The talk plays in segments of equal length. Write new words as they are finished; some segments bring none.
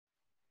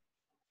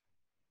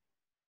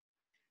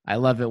I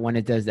love it when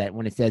it does that,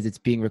 when it says it's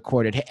being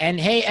recorded. And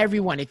hey,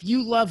 everyone, if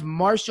you love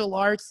martial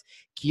arts,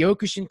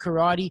 Kyokushin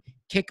Karate,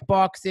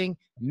 kickboxing,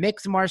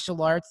 mixed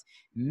martial arts,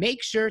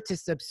 make sure to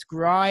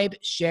subscribe,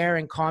 share,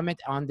 and comment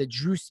on the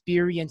Drew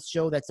Experience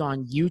Show that's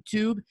on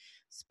YouTube,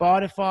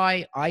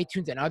 Spotify,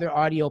 iTunes, and other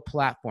audio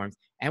platforms.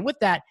 And with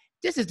that,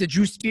 this is the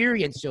Drew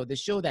Experience Show, the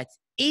show that's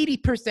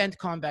 80%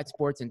 combat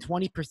sports and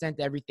 20%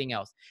 everything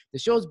else. The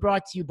show is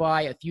brought to you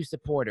by a few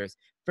supporters.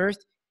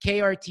 First,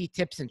 KRT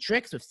Tips and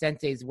Tricks with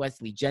Senseis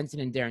Wesley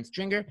Jensen and Darren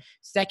Stringer.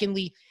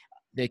 Secondly,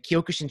 the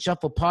Kyokushin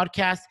Shuffle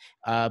podcast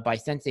by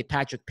Sensei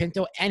Patrick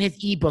Pinto, and his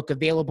ebook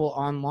available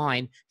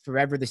online,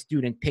 Forever the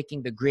Student,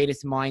 picking the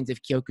greatest minds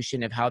of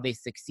Kyokushin of how they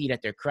succeed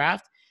at their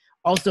craft.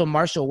 Also,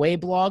 Martial Way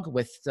blog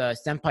with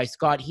Senpai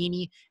Scott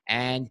Heaney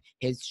and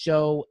his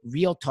show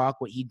Real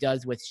Talk, what he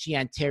does with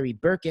Shian Terry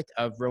Burkett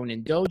of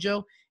Ronin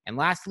Dojo. And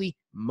lastly,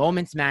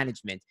 Moments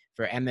Management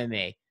for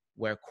MMA,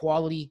 where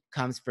quality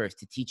comes first,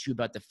 to teach you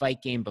about the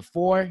fight game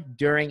before,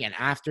 during, and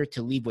after,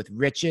 to leave with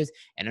riches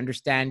and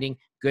understanding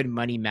good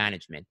money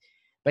management.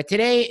 But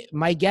today,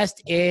 my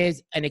guest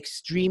is an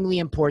extremely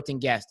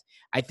important guest.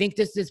 I think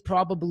this is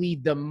probably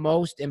the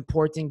most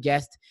important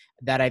guest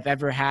that I've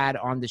ever had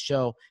on the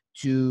show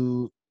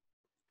to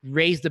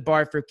raise the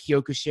bar for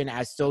Kyokushin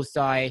as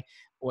Sosai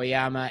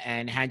Oyama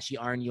and Hanshi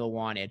Arniel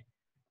wanted.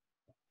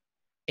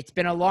 It's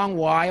been a long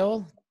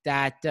while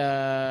that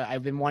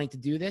I've been wanting to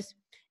do this,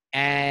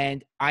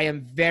 and I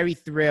am very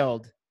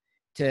thrilled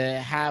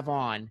to have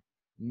on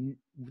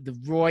the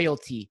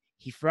royalty.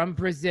 He's from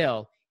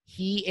Brazil.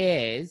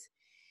 He's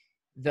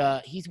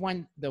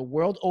won the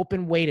World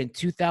Open weight in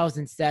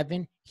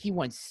 2007. He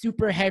won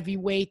super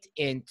heavyweight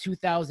in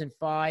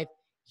 2005.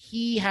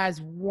 He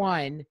has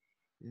won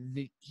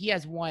the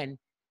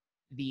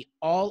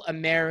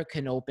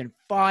All-American Open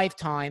 5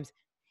 times,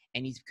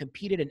 and he's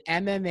competed in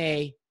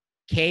MMA,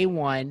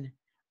 K1.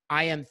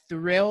 I am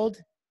thrilled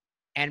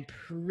and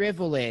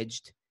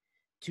privileged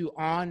to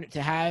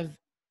have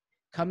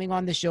coming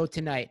on the show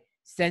tonight,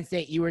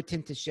 Sensei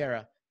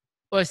Ewerton.teixeira.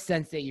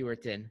 Sensei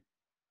Ewerton.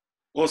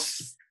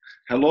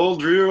 Hello,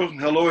 Drew.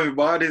 Hello,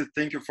 everybody.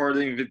 Thank you for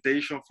the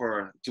invitation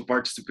to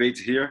participate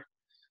here.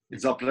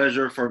 It's a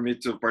pleasure for me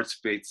to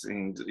participate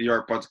in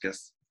your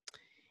podcast.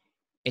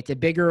 It's a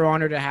bigger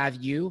honor to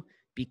have you,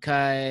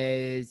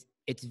 because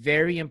it's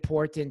very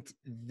important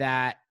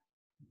that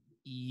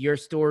your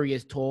story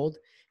is told,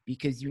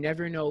 because you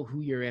never know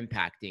who you're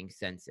impacting,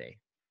 Sensei.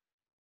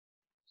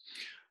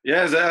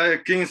 Yes, I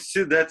can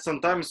see that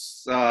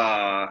sometimes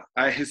I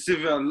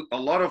receive a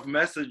lot of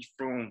message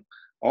from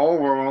all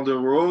around the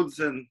world,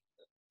 and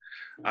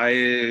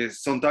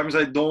sometimes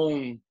I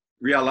don't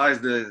realize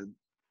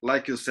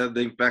like you said,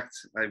 the impact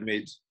I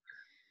make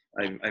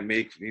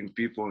in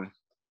people.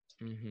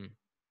 Mm-hmm.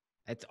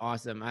 That's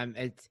awesome.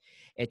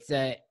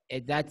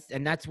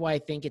 That's why I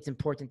think it's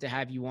important to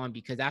have you on,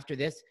 because after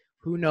this,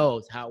 who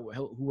knows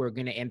who we're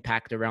going to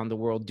impact around the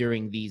world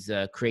during these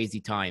crazy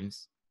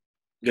times.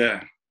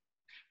 Yeah.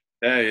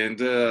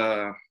 And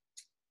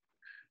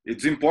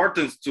it's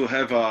important to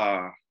have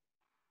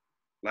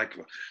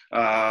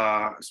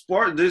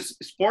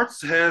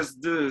sports has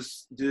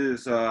this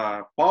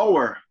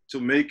power to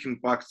make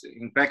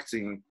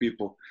impacting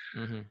people.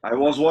 Mm-hmm. I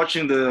was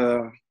watching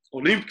the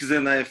Olympics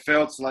and I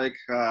felt like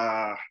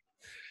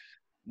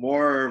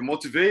more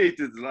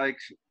motivated, like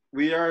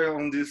we are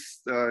on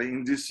this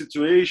in this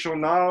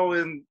situation now,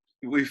 and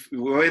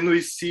when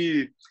we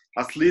see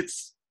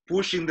athletes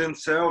pushing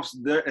themselves,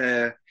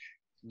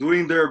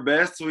 doing their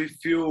best, we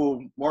feel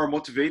more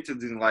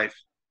motivated in life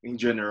in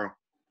general.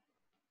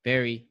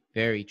 Very,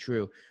 very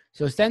true.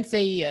 So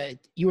Sensei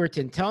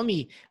Ewerton, tell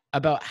me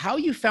about how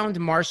you found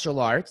martial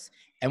arts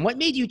and what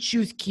made you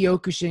choose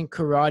Kyokushin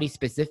Karate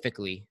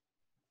specifically.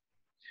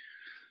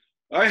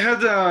 I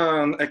had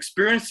an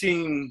experience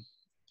in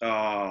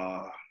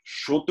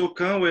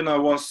Shotokan when I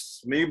was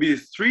maybe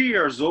 3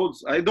 years old.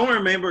 I don't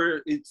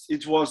remember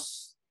it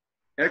was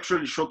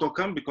actually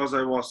Shotokan because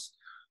I was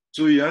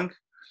too young.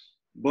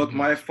 But mm-hmm.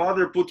 My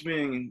father put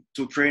me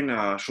to train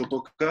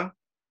Shotokan,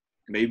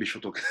 maybe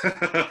Shotokan,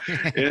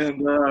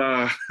 and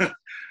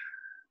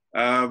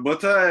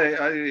but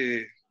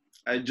I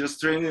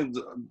just trained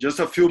just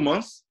a few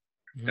months,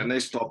 mm-hmm. and I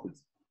stopped.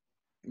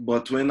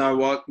 But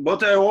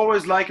I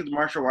always liked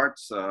martial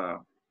arts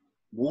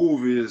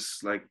movies,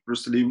 like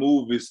Bruce Lee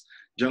movies,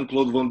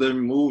 Jean-Claude Van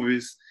Damme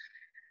movies,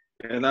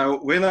 and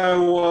when I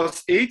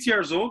was 8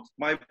 years old,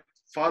 my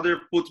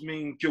father put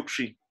me in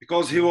Kyokushin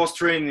because he was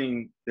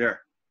training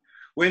there.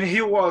 When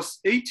he was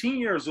 18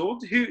 years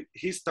old, he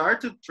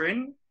started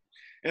training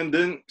and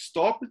then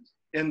stopped.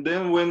 And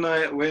then when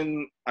I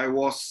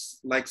was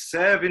like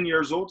 7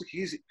 years old,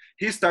 he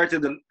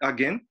started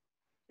again.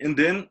 And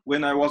then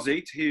when I was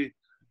 8, he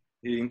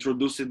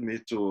introduced me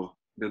to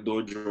the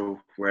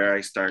dojo where I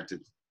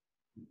started.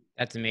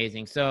 That's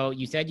amazing. So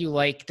you said you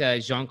liked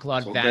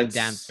Jean-Claude Van Damme.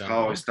 That's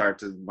how I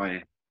started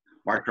my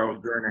martial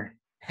journey.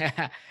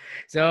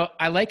 So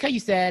I like how you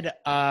said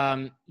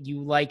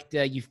you liked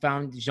you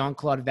found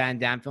Jean-Claude Van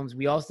Damme films.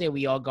 We all say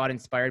we all got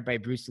inspired by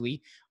Bruce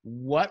Lee.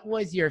 What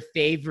was your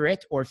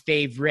favorite or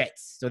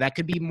favorites? So that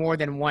could be more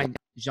than one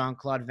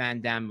Jean-Claude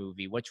Van Damme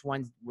movie. Which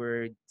ones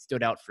were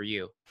stood out for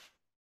you?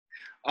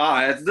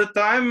 At the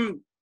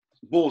time,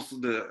 both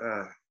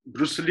the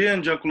Bruce Lee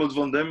and Jean-Claude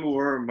Van Damme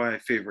were my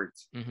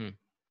favorites. Mm-hmm.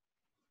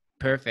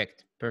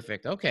 Perfect.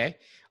 Perfect. Okay.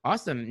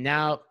 Awesome.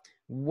 Now,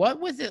 what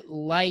was it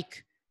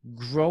like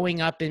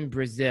growing up in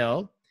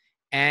Brazil,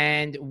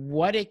 and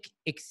what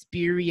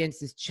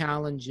experiences,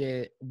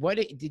 challenges, what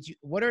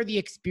are the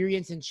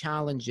experience and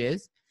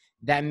challenges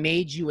that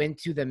made you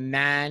into the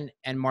man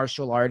and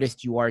martial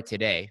artist you are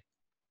today?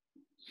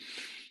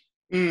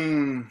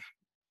 Mm,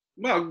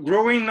 well,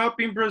 growing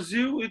up in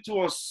Brazil, it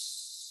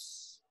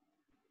was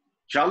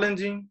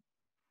challenging,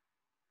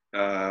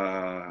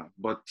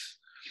 but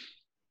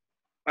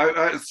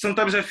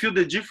sometimes I feel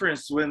the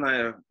difference when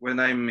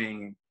I'm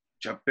in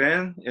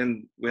Japan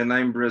and when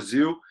I'm in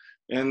Brazil,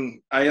 and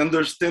I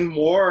understand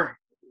more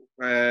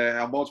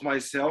about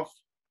myself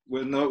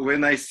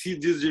when I see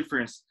this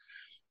difference.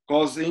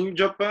 Because in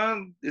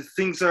Japan,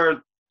 things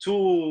are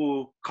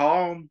too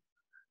calm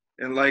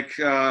and like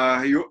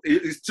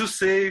it's too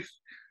safe,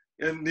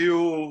 and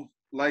you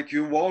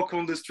walk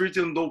on the street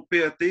and don't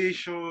pay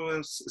attention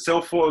and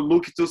cell phone,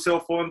 look to cell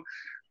phone,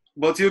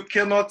 but you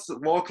cannot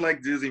walk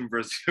like this in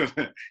Brazil.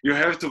 You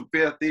have to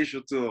pay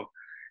attention to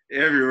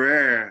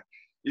everywhere.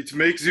 It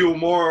makes you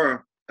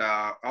more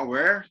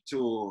aware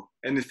to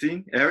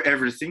everything.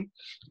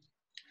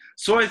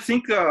 So I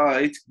think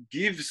it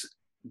gives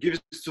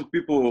to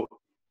people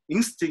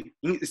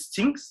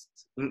instincts,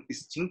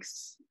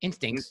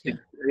 Instincts. Yeah.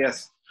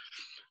 yes,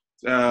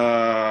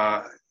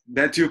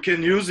 that you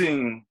can use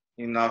in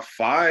a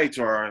fight,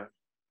 or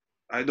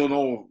I don't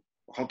know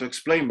how to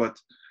explain, but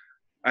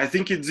I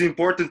think it's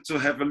important to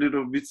have a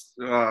little bit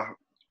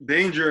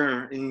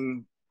danger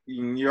in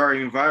your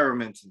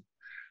environment.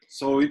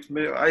 So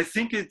I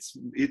think it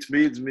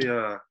made me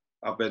a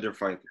better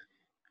fighter.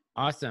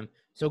 Awesome.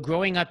 So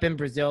growing up in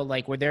Brazil,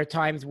 like, were there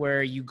times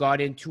where you got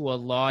into a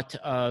lot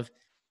of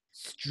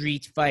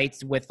street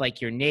fights with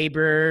like your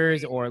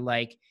neighbors or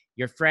like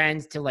your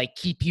friends to like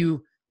keep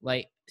you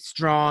like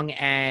strong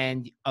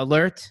and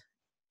alert?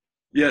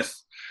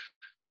 Yes.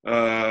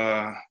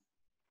 Uh,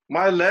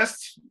 my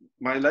last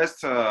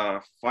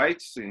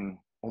fights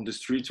on the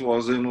street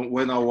was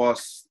when I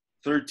was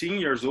 13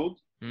 years old.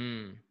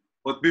 Mm.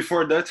 But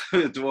before that,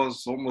 it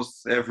was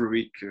almost every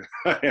week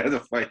I had a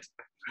fight.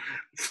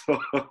 So,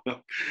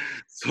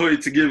 so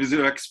it gives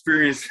you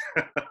experience.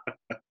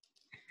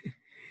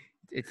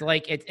 It's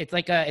like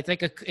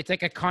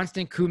a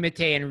constant kumite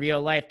in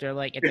real life. They're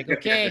like, it's like,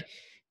 okay,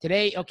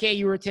 today, okay,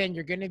 Ewerton,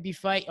 you're gonna be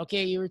fight.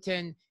 Okay,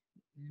 Ewerton.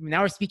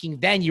 Now we're speaking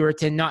then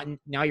Ewerton, not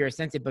now you're a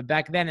sensei, but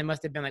back then it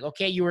must have been like,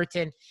 okay,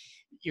 Ewerton,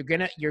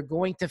 you're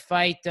going to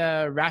fight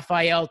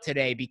Raphael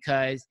today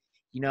because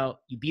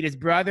you beat his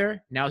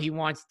brother. Now he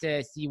wants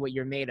to see what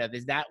you're made of.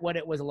 Is that what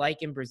it was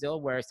like in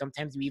Brazil, where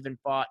sometimes you even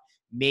fought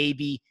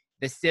maybe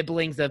the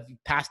siblings of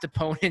past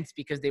opponents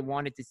because they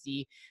wanted to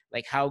see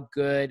like how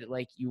good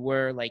like you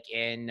were like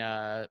in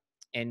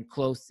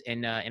close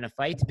in a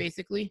fight,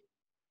 basically?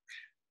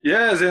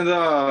 Yes, and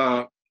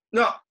no,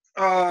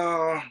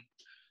 uh,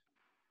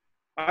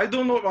 I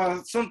don't know.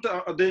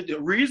 The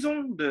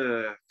reason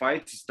the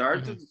fight Mm-hmm.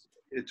 started,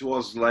 it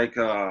was like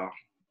I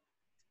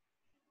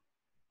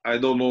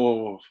don't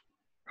know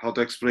how to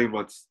explain,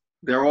 but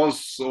there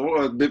was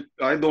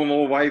I don't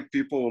know why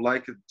people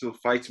like to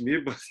fight me,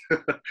 but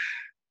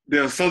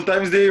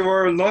sometimes they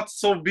were not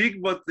so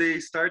big, but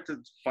they started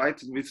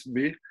fighting with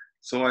me,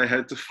 so I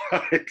had to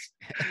fight.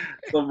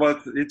 So,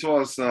 but it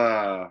was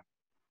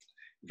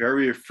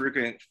very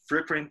frequent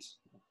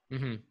Mm-hmm.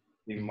 in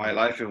Mm-hmm. my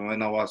life, and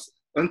when I was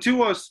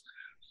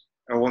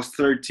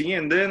 13,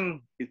 and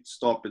then it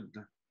stopped.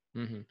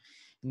 Mm-hmm.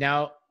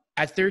 Now,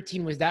 at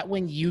 13, was that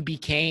when you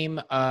became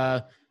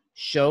a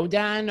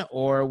Shodan,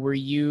 or were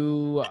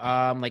you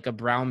like a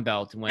brown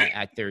belt when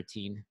at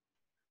 13?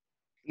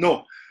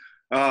 No,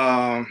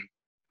 um,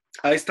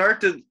 I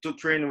started to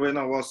train when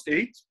I was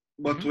 8,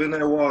 but Mm-hmm. when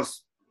I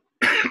was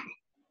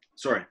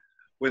sorry,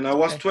 when I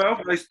was Okay.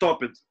 12, I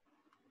stopped, and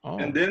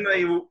Oh, then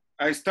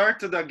I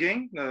started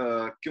again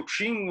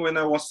Kyokushin when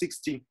I was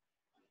 16.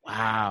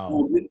 wow.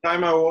 So this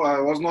time I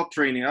was not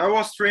training. I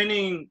was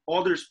training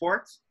other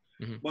sports,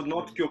 Mm-hmm. but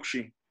not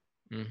Kyokushin.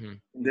 Mm-hmm.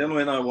 And then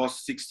when I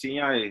was 16,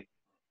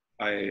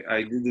 I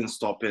didn't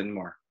stop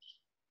anymore.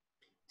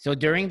 So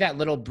during that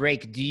little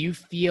break, do you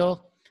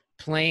feel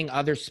playing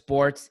other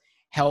sports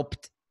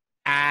helped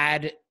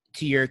add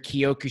to your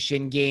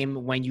Kyokushin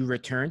game when you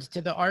returned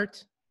to the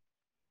art?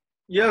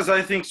 Yes,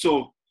 I think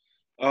so.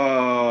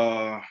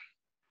 Uh,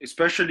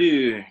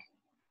 Especially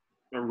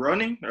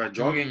running or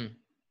jogging. Mm.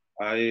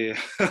 I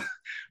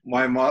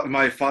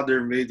my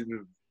father made me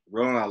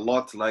run a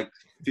lot, like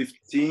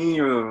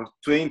 15 or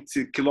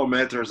 20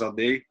 kilometers a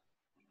day,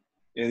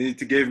 and it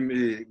gave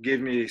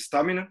me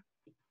stamina.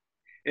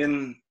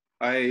 And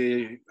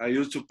I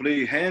used to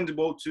play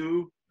handball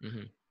too,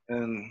 Mm-hmm.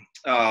 and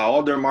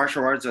other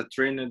martial arts I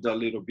trained a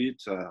little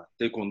bit,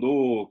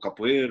 taekwondo,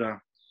 capoeira,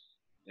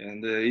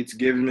 and it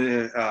gave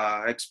me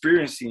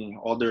experience in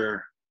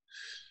other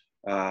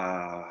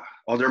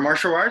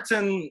martial arts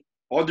and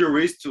other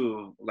ways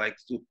to like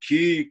to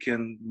kick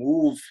and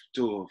move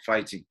to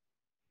fighting.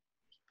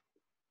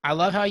 I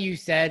love how you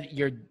said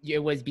it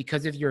was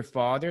because of your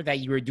father that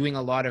you were doing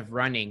a lot of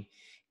running.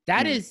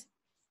 That is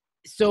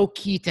so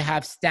key to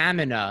have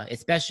stamina,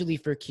 especially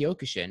for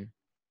Kyokushin.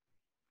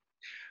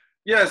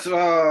 Yes,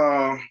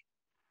 I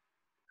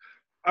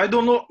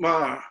don't know.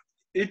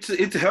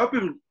 It helped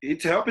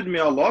me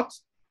a lot,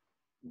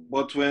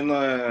 but when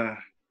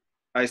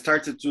I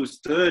started to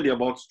study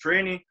about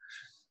training,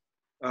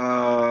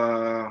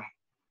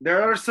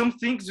 there are some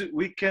things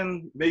we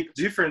can make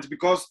different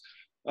because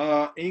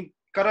in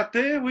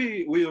karate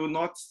we will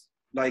not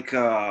like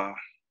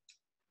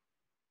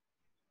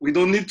we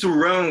don't need to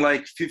run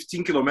like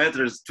 15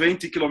 kilometers,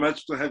 20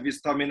 kilometers to have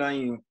stamina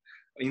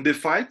in the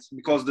fight,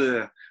 because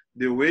the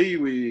way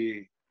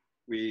we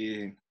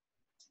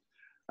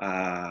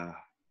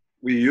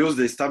use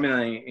the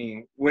stamina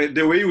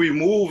the way we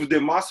move, the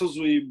muscles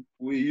we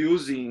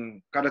use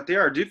in karate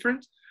are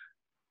different.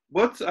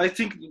 But I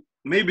think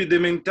maybe the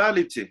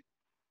mentality,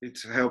 it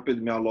helped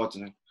me a lot,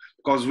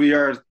 because we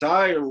are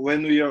tired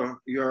when you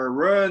are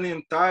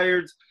running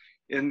tired,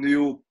 and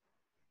you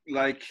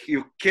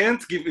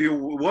can't you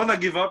want to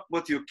give up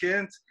but you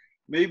can't.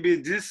 Maybe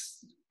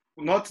this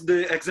not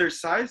the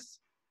exercise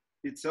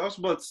itself,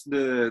 but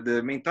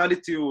the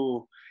mentality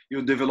you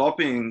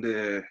develop in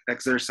the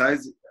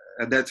exercise,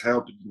 that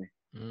helped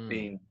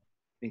me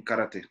in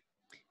karate.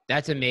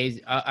 That's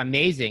amazing.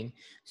 Amazing.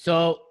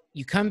 So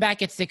you come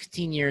back at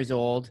 16 years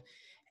old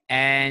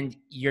and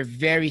you're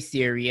very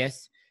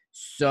serious.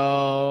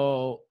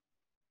 So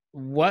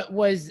what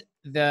was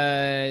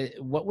it?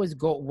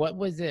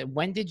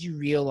 When did you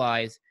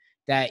realize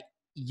that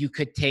you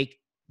could take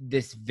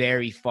this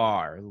very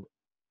far?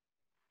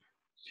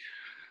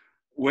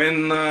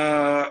 When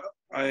I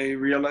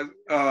realized,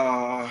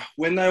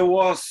 when I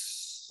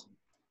was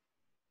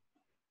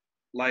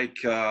like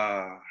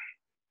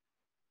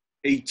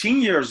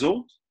 18 years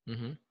old,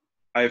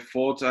 I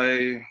fought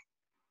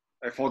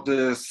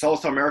the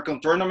South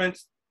American tournament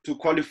to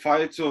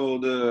qualify to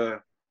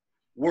the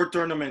World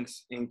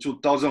Tournaments in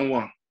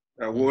 2001,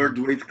 World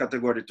Weight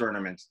Category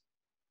tournament.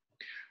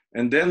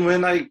 And then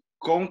when I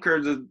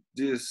conquered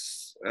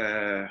this,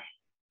 I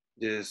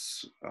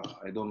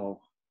don't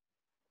know,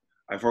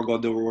 I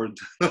forgot the word.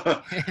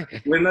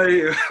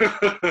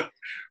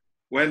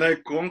 when I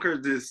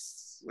conquered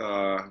this,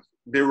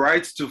 the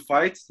right to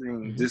fight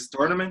in this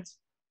tournament,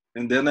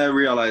 and then I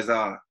realized,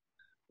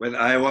 when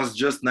I was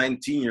just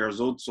 19 years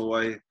old, so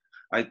I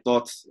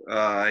thought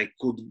I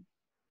could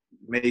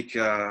make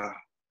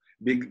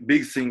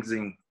big things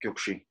in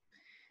Kyokushin.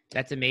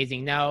 That's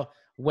amazing. Now,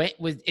 what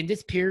was in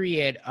this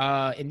period?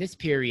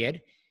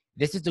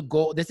 This is the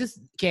goal. This is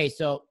okay.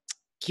 So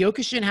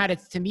Kyokushin had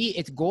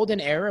its golden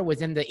era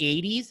was in the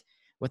 80s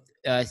with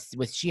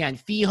Shian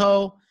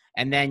Fiho,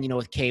 and then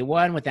with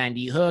K1 with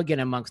Andy Hoog and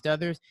amongst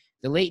others.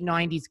 The late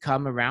 90s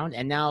come around,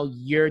 and now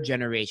your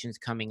generation's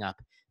coming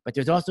up. But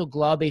there's also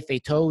Glaube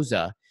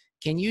Feitosa.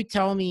 Can you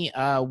tell me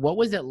what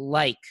was it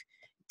like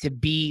to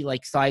be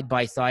like side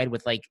by side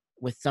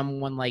with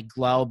someone like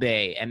Glaube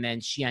and then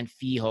Shian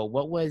Fiho?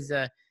 What was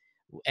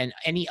and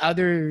any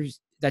others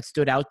that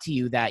stood out to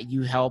you that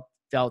you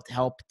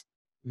helped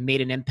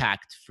made an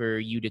impact for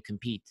you to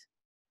compete?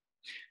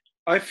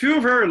 I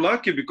feel very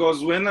lucky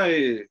because when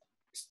I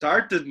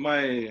started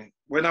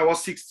when I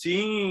was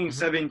 16,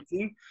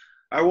 17,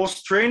 I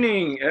was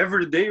training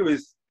every day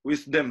with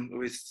them,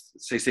 with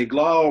Sensei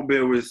Glaube,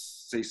 with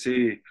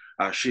Sensei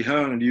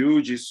Shihan,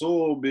 Ryuji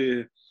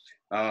Sobe,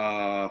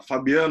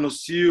 Fabiano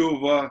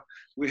Silva.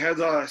 We had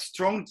a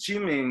strong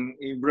team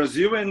in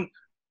Brazil, and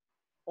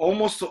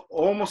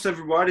almost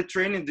everybody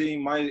trained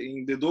in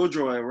the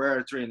dojo where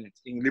I trained,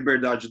 in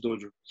Liberdade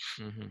Dojo.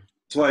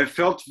 So I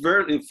felt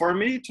for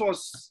me it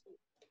was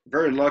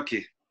very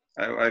lucky.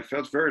 I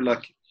felt very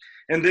lucky.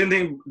 And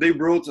then they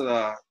brought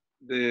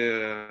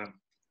the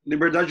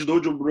Liberdade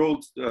Dojo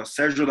brought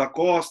Sergio da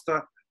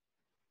Costa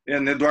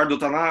and Eduardo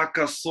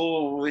Tanaka.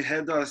 So we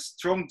had a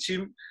strong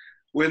team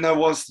when I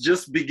was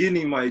just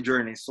beginning my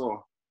journey.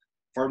 So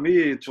for me,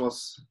 it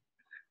was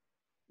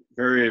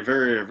very,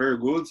 very, very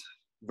good,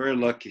 very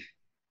lucky.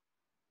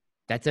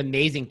 That's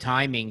amazing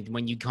timing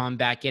when you come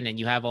back in and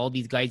you have all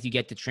these guys you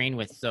get to train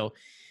with. So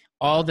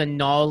all the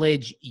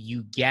knowledge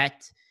you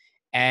get.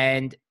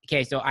 And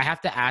okay, so I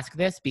have to ask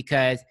this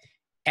because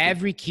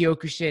every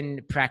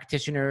Kyokushin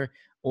practitioner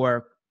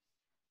or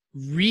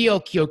real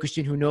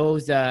Kyokushin who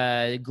knows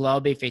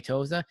Glaube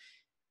Feitosa,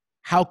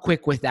 how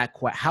quick was that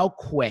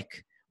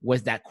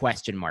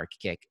question mark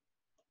kick?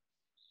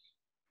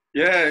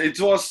 Yeah, it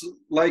was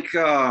like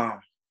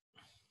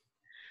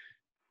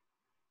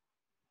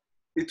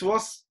it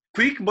was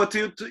quick, but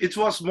it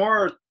was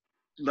more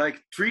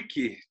like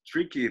tricky.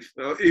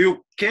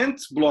 You can't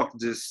block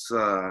this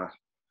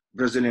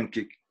Brazilian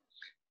kick.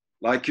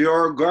 Like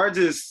your guard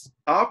is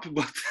up,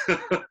 but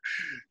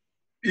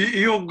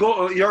you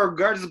go, your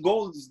guards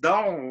goes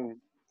down.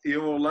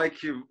 You like,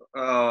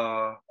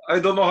 I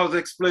don't know how to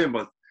explain,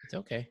 but It's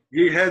okay.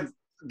 he had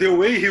the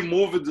way he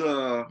moved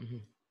Hmm.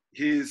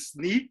 his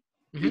knee.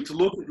 Hmm. It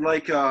looked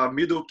like a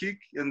middle kick,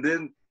 and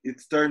then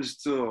it turns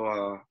to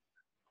a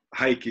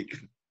high kick.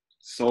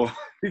 So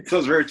it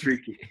was very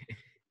tricky.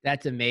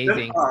 That's And,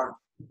 amazing.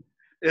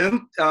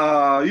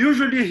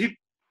 usually he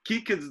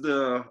kicked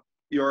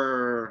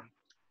your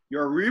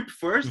your rib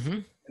first, Hmm.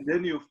 and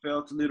then you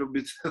felt a little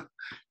bit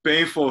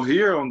painful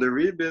here on the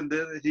rib, and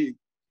then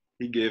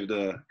he gave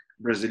the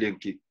Brazilian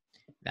kick.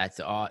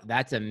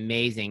 That's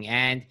amazing.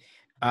 And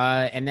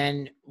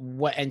then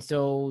what? And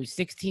so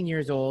 16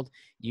 years old,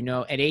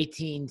 at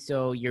 18,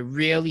 so you're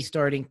really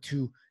starting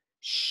to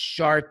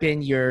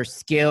sharpen your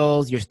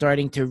skills. You're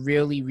starting to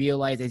really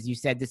realize, as you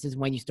said, this is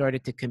when you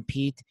started to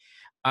compete.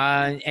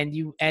 And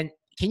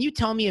can you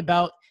tell me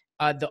about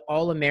the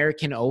All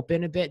American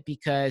Open a bit?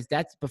 Because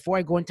that's before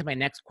I go into my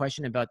next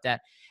question about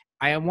that.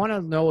 I want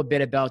to know a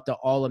bit about the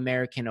All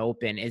American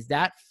Open. Is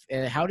that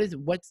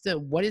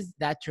what is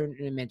that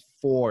tournament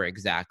for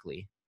exactly?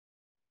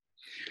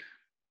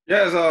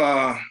 Yes,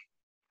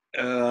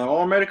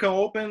 All American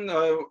Open.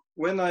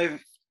 When I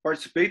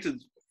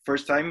participated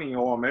first time in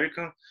All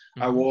American,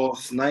 I Hmm.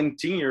 was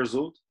 19 years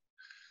old.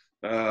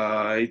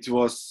 It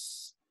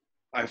was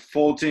I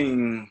fought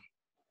in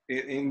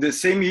the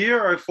same year.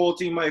 I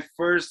fought in my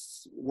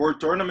first world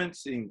tournament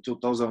in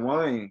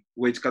 2001 in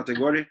weight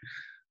category.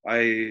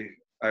 I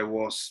I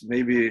was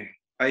maybe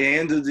I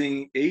ended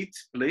in eighth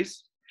place,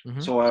 Hmm.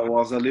 so I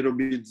was a little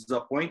bit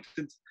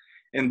disappointed.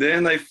 And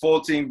then I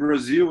fought in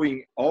Brazil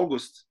in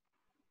August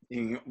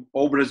in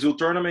All Brazil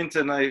tournament,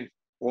 and I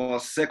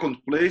was second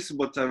place,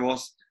 but I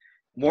was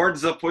more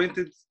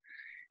disappointed.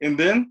 And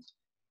then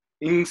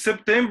in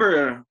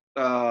September,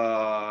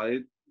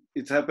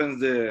 it happens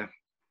the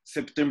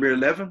September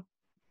 11th,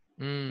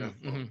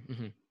 Mm-hmm.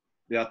 Hmm.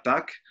 the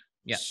attack.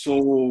 Yeah. So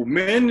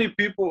many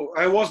people,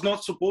 I was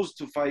not supposed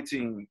to fight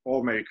in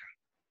All America.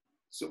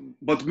 So,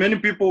 but many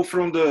people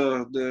from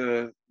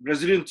the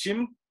Brazilian team,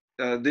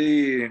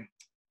 they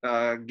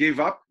gave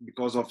up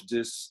because of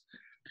this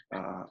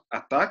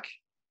attack.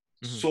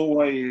 Hmm. So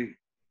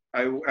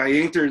I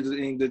entered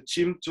in the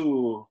team to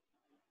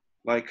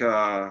like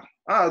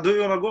do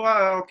you wanna go?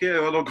 Okay, I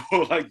wanna go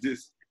like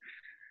this.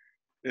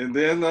 And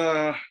then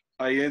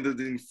I ended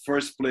in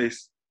first place.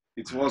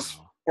 It was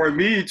Wow. for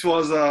me. It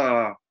was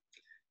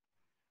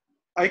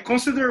I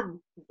consider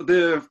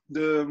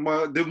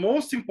the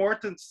most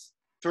important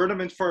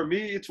tournament for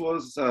me. It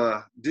was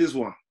this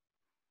one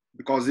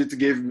because it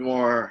gave me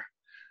more.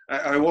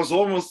 I was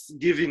almost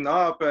giving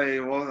up. I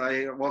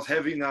was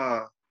having a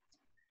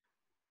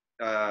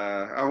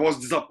I was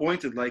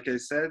disappointed, like I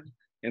said,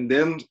 and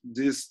then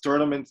this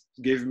tournament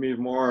gave me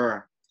more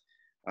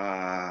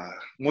uh,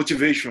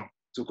 motivation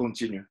to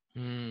continue.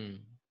 Mm.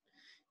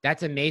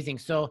 That's amazing.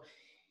 So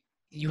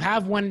you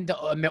have won the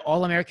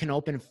All American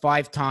Open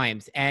 5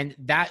 times, and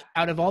that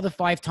out of all the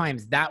 5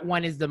 times, that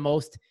one is the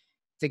most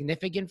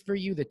significant for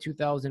you. The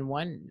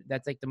 2001,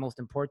 that's like the most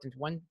important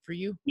one for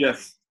you.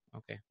 Yes,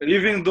 Okay.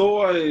 even though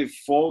I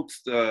fought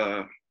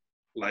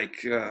like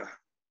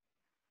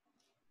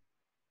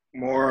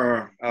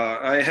more,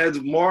 I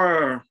had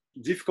more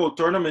difficult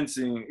tournaments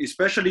in,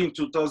 especially in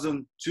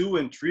 2002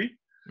 and three.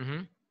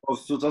 Mm-hmm.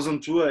 Of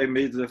 2002, I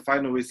made the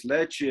final with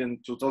Lecce, and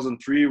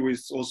 2003 with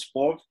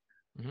Ospov.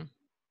 Mm-hmm.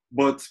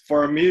 But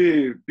for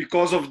me,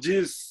 because of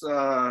this,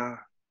 the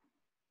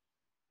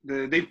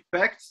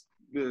impact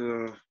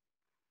the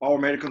All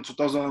American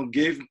 2000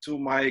 gave to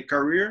my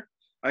career,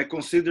 I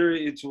consider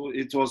it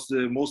was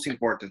the most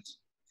important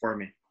for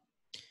me.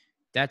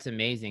 That's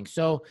amazing.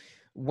 So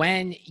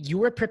when you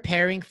were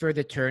preparing for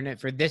the tournament,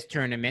 for this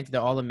tournament,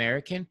 the All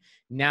American,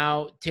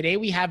 now today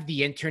we have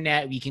the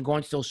internet. We can go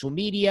on social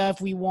media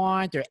if we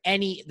want, or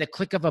the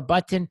click of a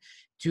button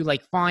to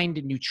like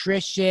find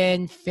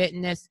nutrition,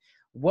 fitness.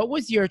 What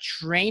was your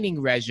training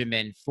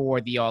regimen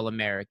for the All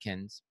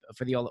Americans,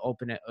 for the All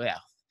Open? Yeah,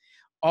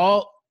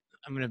 all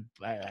I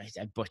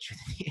butchered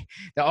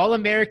the All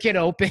American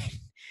Open.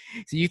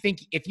 So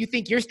if you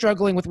think you're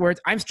struggling with words,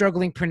 I'm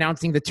struggling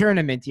pronouncing the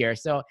tournament here.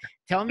 So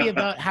tell me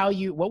about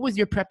what was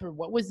your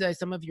what was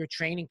some of your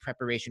training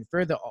preparation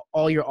for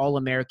all your All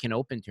American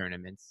Open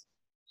tournaments?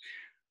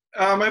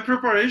 My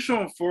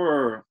preparation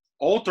for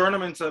all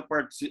tournaments I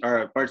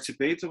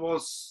participated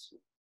was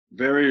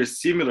very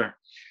similar.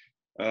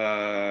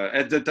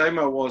 At the time,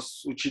 I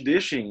was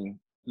Uchideshi in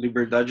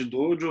Liberdade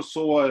Dojo,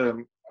 so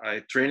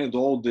I trained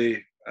all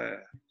day.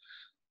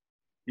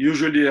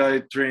 Usually, I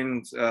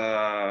trained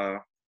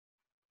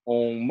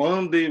on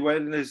Monday,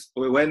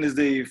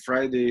 Wednesday,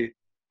 Friday.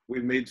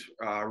 We made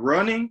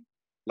running,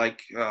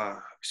 like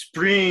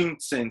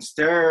sprints and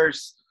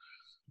stairs,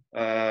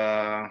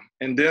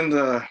 and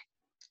then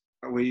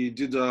we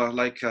did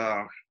like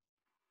a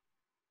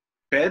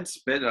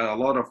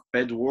lot of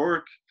pad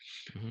work,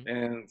 Mm-hmm.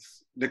 and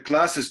the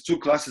classes, 2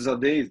 classes a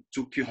day,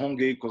 2 Kihon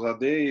a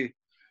day,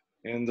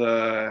 and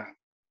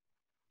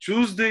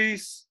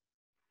Tuesdays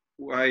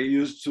I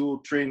used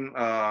to train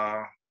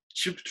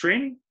chip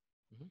training.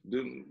 Do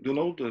you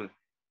know the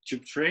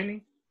tube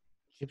training?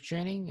 Chip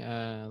training?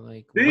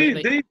 Like what? They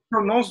Like they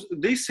pronounce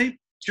they say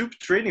tube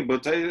training,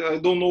 but I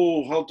don't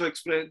know how to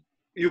explain.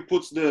 You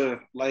put the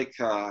like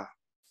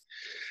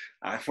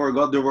I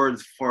forgot the word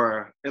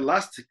for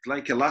elastic,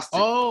 like elastic.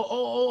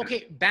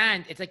 okay.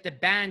 Band. It's like the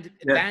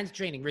Yeah, band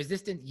training.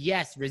 Resistance.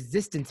 Yes,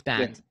 resistance yeah.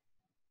 band.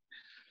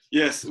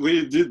 Yes,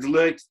 we did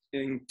like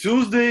in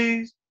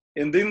Tuesday,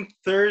 and then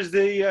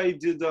Thursday I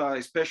did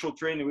a special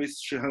training with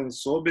Shihan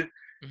Sobe.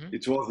 Hmm.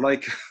 It was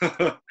like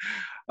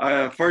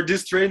for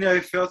this training I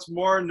felt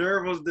more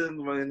nervous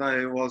than when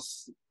I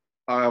was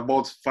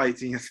about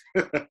fighting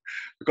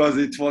because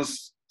it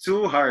was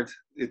too hard.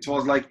 It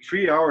was like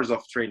 3 hours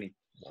of training.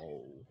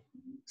 Whoa.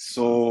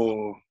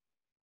 So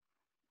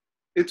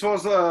it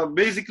was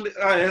basically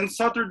and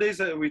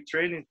Saturdays we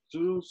training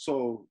too.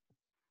 So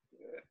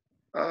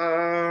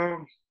uh,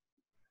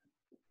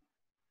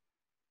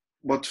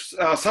 but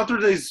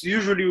Saturdays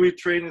usually we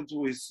train it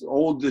with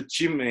all the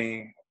team,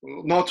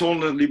 not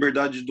only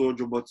Liberdade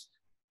Dojo, but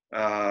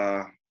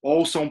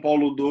all São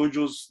Paulo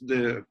dojos. Hmm.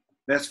 The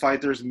best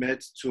fighters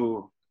met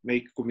to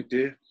make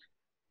comité.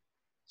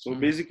 So Hmm.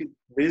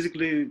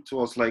 basically, it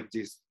was like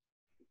this.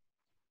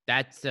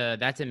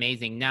 That's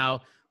amazing.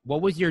 Now,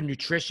 what was your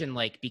nutrition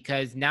like?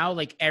 Because now,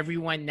 like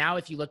everyone, now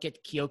if you look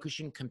at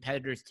Kyokushin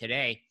competitors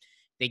today,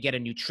 they get a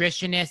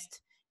nutritionist.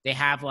 They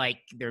have like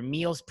their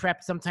meals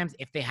prepped sometimes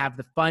if they have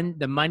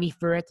the money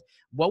for it.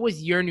 What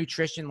was your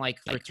nutrition like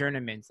for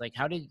tournaments? Like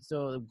how did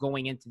so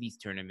going into these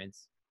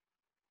tournaments?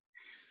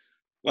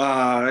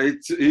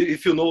 It's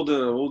if you know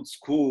the old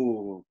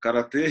school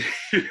karate,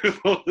 you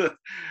know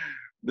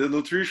the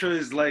nutrition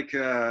is like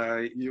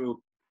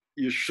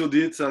you should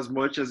eat as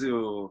much as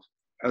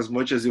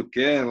you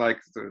can. Like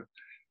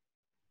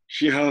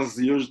she has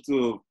used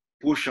to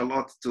push a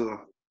lot to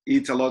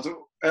eat a lot.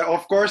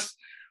 Of course,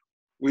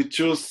 we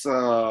choose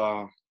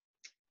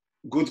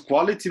good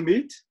quality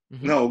meat,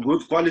 Hmm. no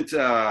good quality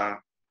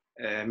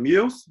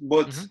meals,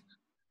 but Hmm.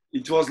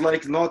 it was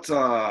like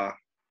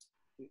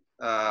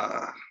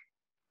uh,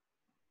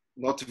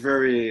 not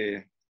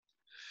very.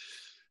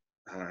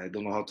 I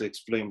don't know how to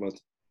explain, but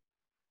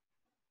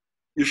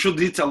you should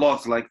eat a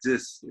lot like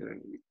this.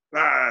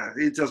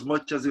 Eat as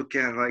much as you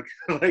can, like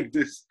like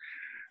this.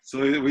 So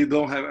we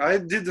don't have. I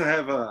didn't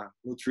have a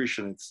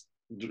nutritionist.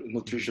 Hmm.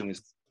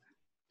 Nutritionist.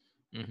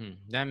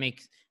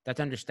 That's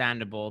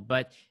understandable,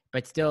 but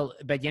still,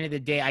 but at the end of the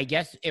day, I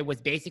guess it was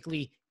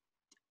basically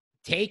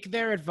take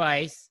their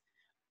advice,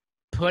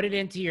 put it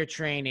into your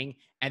training,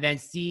 and then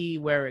see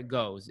where it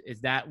goes.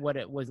 Is that what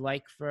it was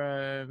like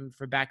for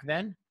back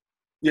then?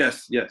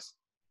 Yes, yes.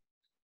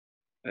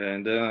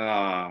 And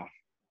then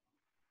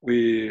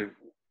we.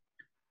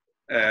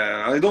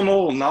 I don't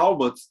know now,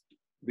 but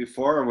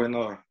before when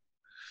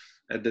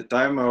at the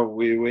time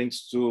we went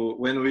to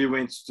when we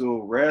went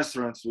to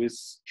restaurants with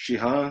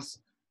Shihans,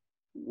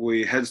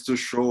 we had to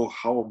show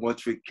how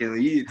much we can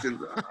eat, and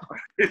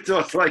it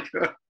was like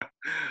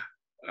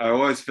I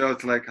always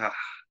felt like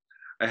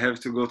I have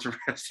to go to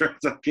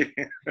restaurants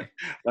again,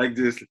 like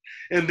this.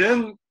 And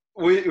then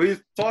we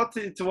thought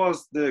it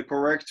was the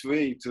correct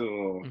way to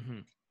Hmm.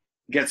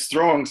 get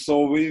strong, so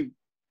we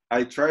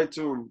I tried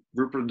to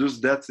reproduce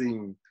that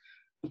in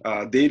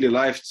daily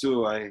life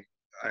too.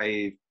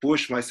 I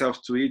push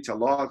myself to eat a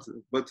lot,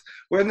 but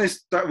when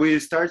we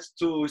start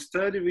to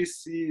study, we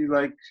see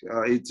like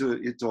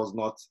it was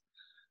not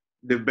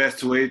the best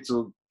way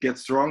to get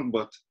strong,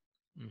 but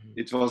Hmm.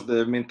 it was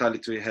the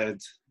mentality we had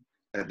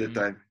at the Hmm.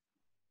 time.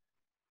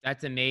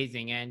 That's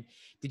amazing. And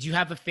did you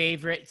have a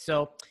favorite? So,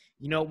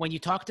 when you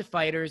talk to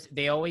fighters,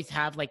 they always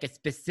have like a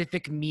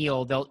specific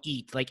meal they'll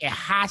eat. Like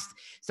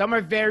some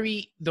are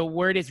the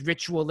word is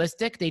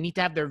ritualistic. They need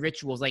to have their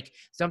rituals. Like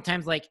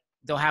sometimes, like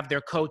they'll have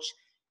their coach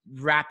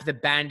wrap the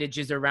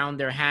bandages around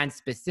their hands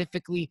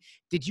specifically.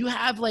 Did you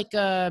have like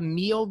a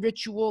meal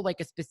ritual, like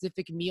a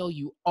specific meal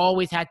you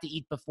always had to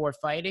eat before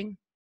fighting?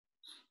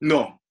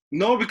 No,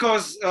 no,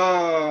 because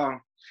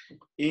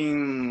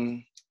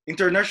in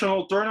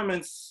international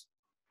tournaments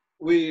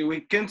we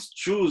can't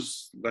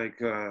choose like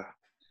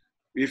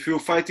if you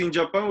fight in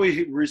Japan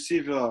we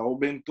receive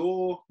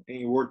obento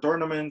in world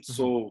tournaments, Hmm.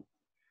 so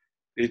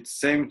it's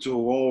same to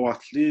all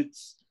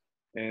athletes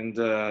and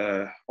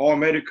all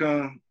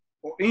American.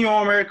 In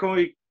all American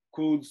we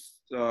could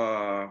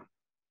uh,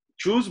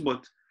 choose,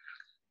 but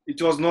it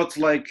was not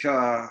like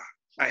I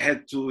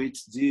had to eat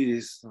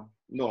this.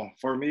 No,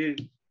 for me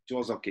it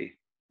was okay.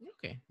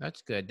 Okay,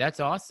 that's good. That's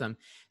awesome.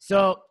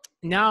 So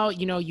now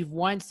you've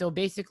won. So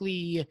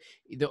basically,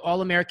 the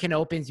All American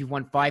Opens you've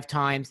won 5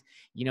 times.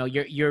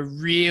 You're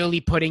really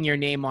putting your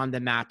name on the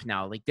map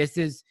now. Like this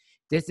is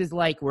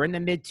like we're in the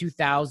mid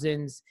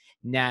 2000s,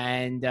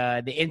 and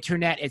the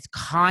internet is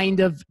kind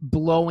of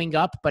blowing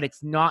up, but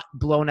it's not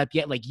blown up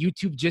yet. Like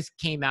YouTube just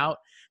came out.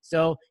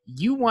 So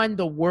you won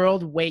the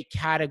world weight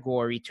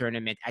category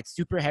tournament at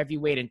super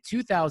heavyweight in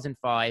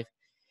 2005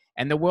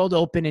 and the World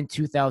Open in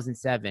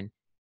 2007.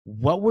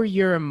 What were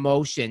your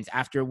emotions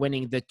after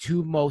winning the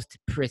two most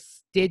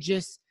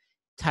prestigious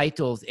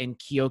titles in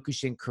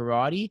Kyokushin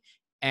Karate?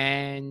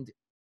 And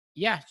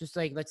Yeah, just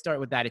like, let's start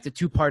with that. It's a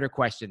two-parter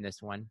question,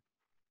 this one.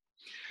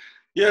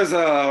 Yes,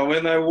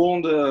 when I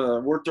won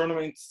the world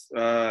tournament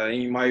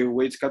in my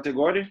weight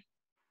category,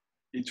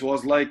 it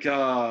was like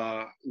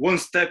one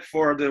step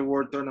for the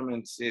world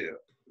tournament,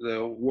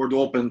 the World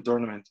Open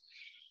tournament.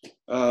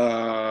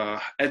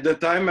 At the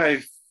time,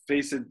 I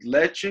faced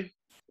Lecce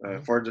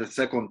for the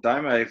second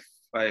time.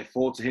 I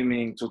fought him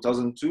in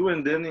 2002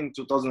 and then in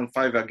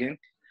 2005 again.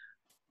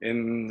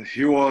 And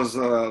he was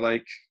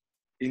like,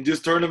 in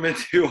this tournament,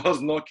 he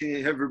was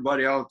knocking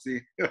everybody out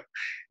in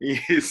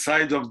his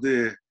side of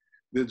the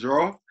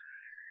draw.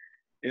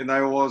 And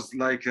I was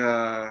like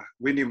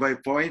winning by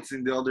points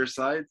in the other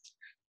side.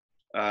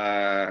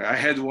 I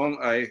had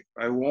I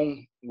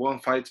won one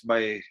fight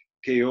by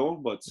KO,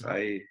 but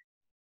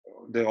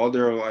the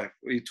other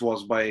it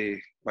was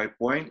by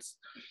points.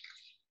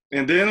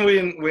 And then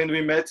when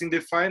we met in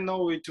the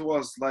final, it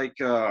was like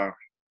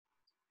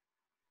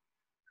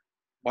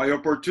my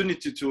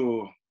opportunity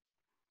to.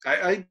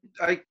 I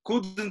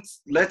couldn't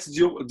let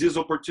this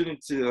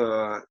opportunity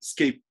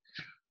escape.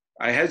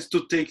 I had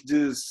to take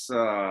this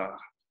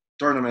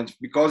tournament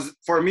because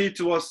for me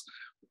it was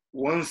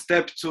one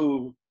step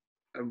to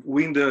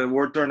win the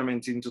world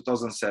tournament in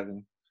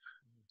 2007.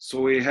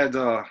 So we had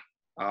a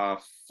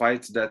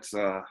fight that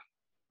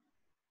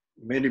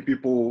many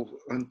people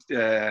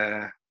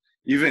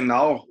even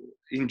now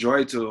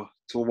enjoy to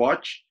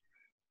watch.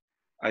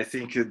 I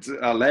think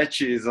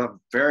Lecce is a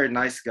very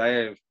nice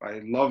guy.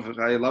 I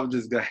love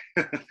this guy.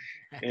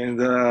 And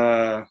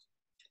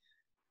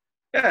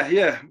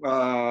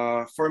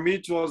for me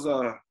it was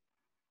a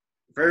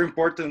very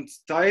important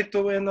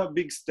title and a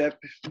big step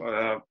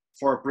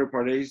for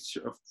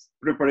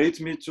preparate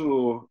me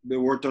to the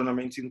world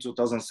tournament in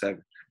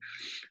 2007.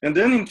 And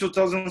then in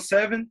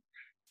 2007,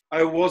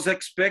 I was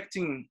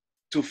expecting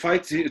to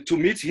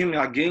meet him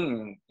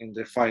again in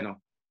the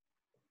final.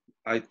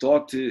 I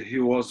thought he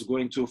was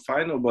going to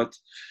final, but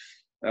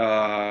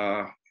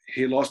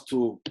he lost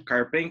to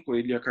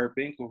Ilya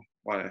Karpenko,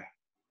 by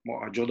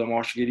Joda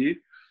Moshgiri.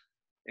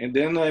 And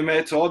then I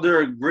met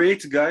other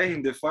great guy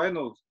in the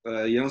final,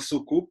 Jan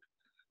Sukup.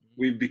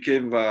 We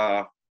became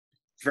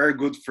very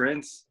good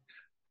friends.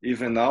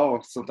 Even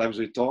now, sometimes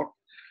we talk.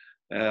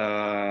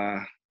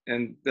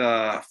 And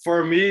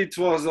for me, it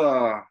was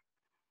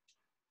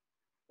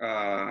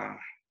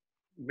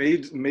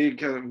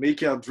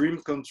making a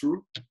dream come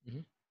true.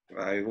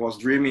 I was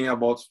dreaming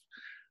about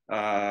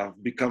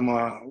become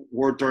a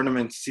world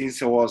tournament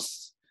since I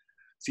was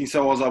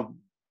a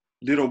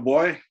little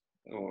boy.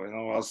 When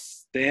I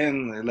was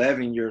 10,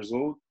 11 years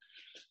old.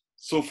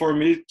 So for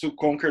me to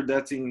conquer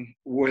that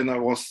when I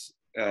was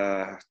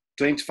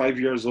 25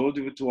 years old,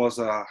 it was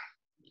a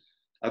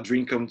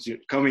dream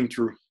coming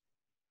true.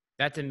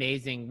 That's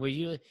amazing.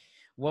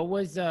 What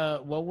was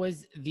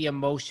the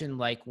emotion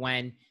like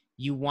when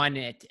you won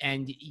it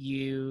and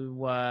you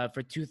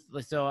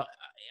so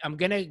I'm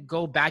going to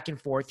go back and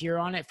forth here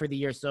on it for the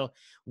year. So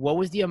what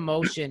was the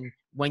emotion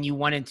when you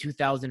won in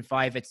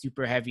 2005 at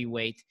super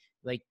heavyweight?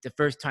 Like the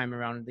first time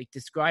around, like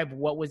describe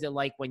what was it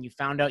like when you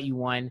found out you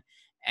won,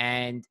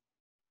 and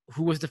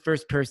who was the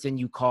first person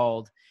you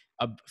called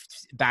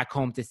back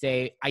home to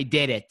say, I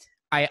did it.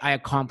 I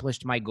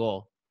accomplished my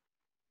goal.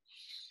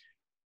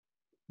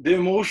 The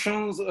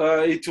emotions,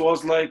 it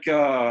was like,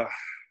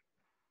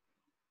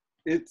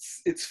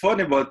 it's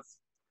funny, but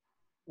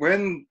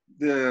when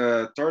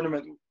the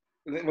tournament,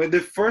 when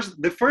the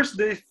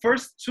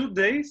first 2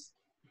 days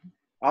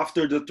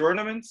after the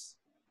tournaments,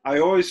 I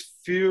always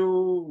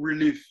feel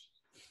relief.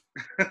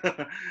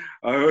 I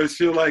always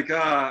feel like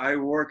I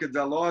worked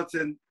a lot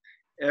and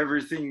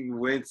everything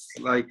went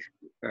like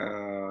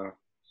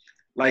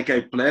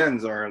I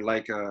planned, or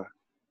like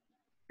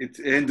it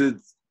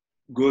ended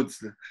good.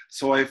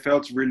 So I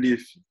felt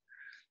relief.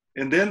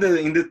 And then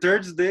in the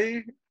third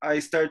day, I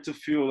start to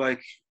feel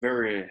like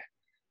very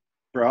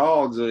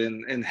proud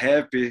and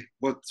happy.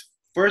 But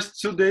first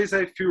 2 days,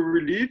 I feel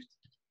relieved,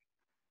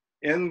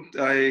 and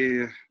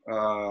I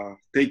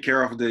take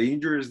care of the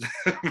injuries.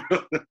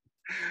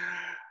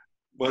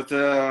 But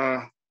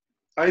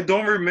I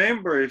don't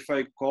remember if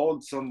I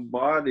called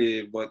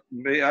somebody, but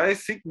I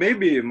think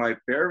maybe my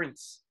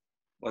parents,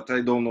 but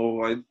I don't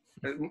know.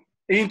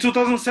 In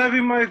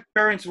 2007, my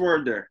parents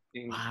were there.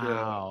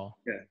 Wow.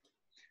 Yeah.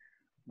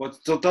 But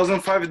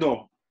 2005,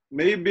 no.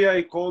 Maybe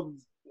I called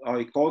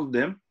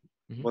them,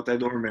 but I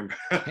don't remember.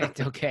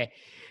 It's okay.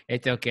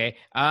 It's okay.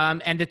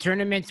 And the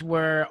tournaments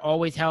were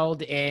always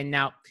held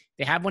now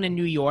they have one in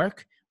New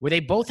York. Were they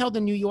both held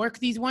in New York,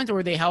 these ones, or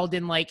were they held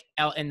in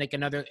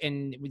another,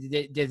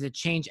 does it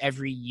change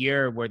every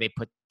year where they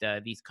put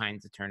these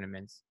kinds of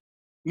tournaments?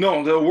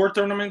 No, the World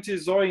Tournament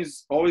is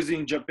always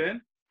in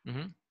Japan,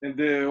 and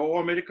the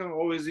All American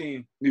always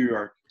in New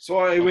York. So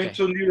I went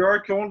to New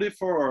York only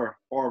for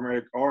All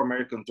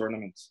American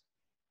tournaments.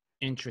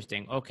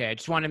 Interesting. Okay, I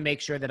just want to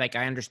make sure that I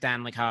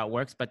understand how it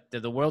works. But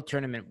the World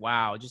Tournament,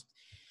 wow!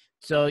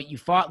 So you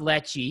fought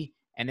Lecce,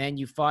 and then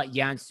you fought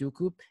Jan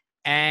Sukup,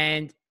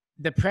 and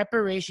the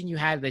preparation you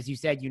had, as you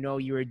said, you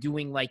were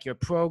doing your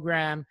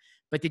program,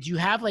 but did you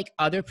have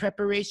other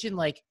preparation?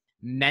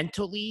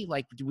 mentally?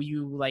 Like, were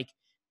you like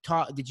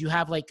taught? Did you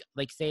have like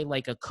say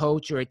like a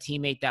coach or a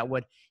teammate that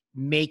would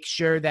make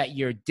sure that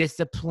you're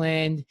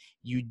disciplined,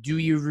 you do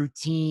your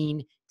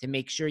routine to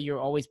make sure you're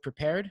always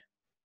prepared?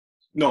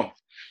 No,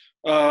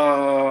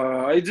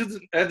 I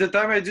didn't at the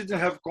time. I didn't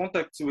have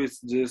contact with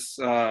this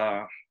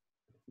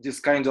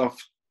kind of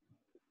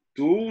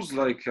tools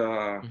like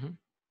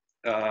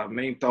Mm-hmm.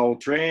 mental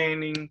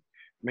training,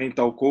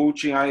 mental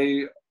coaching.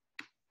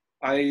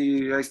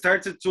 I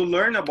started to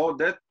learn about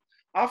that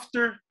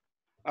after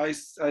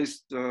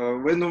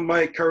when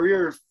my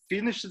career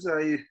finished.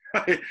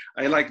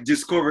 I like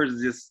discovered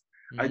this.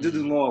 I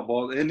didn't Mm. know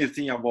about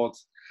anything about.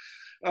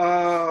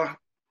 Uh,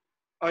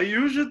 I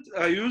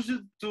used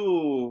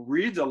to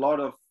read a lot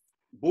of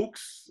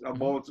books Mm-hmm.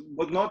 about,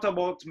 but not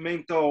about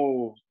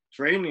mental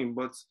training,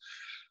 but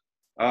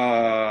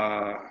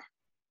uh,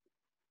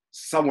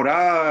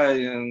 samurai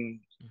and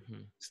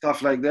Mm-hmm.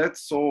 stuff like that.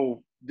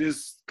 So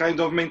this kind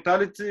of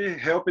mentality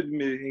helped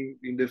me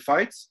in the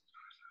fights.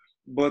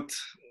 But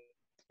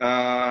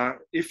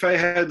if I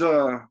had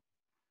a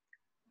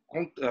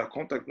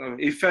contact,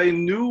 if I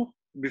knew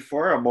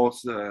before about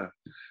the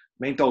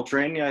mental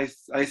training,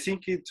 I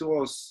think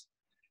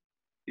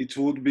it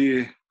would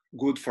be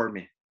good for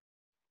me.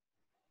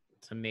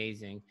 It's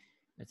amazing.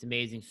 That's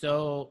amazing.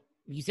 So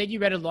you said you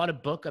read a lot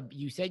of book.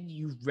 You said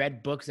you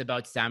read books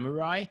about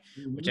samurai,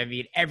 which Mhm. I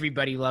mean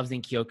everybody loves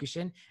in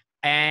Kyokushin.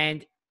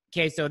 And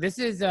okay, so this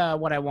is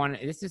what I want.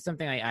 This is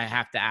something I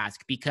have to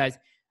ask because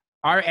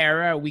our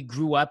era, we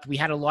grew up. We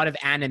had a lot of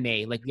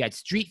anime. Like we had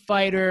Street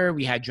Fighter,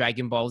 we had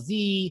Dragon Ball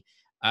Z,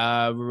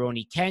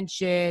 Rurouni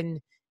Kenshin,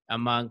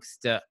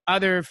 amongst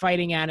other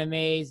fighting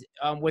animes.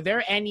 Were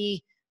there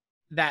any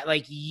that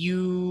like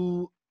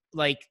you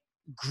like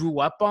grew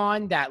up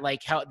on that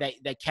like how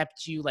that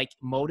kept you like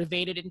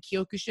motivated in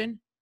Kyokushin?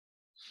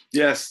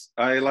 Yes,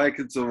 I like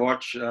to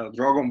watch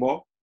Dragon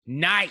Ball.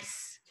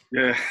 Nice.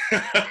 Yeah.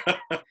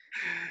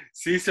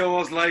 Since I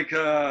was like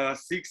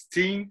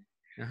 16,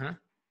 Uh-huh.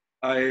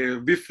 I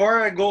before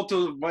I go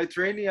to my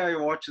training, I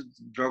watched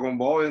Dragon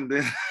Ball, and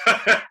then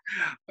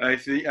I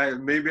think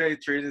maybe I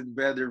trained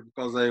better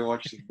because I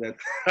watched that.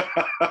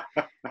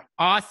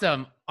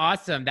 Awesome.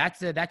 Awesome.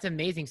 That's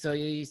amazing. So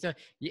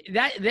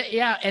that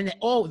yeah, and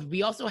oh,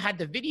 we also had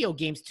the video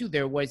games too.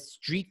 There was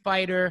Street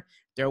Fighter,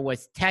 there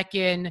was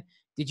Tekken.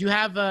 Did you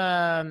have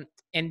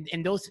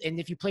and those and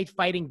if you played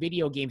fighting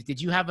video games,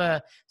 did you have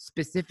a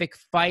specific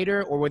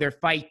fighter or were there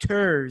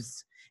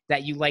fighters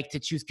that you like to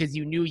choose because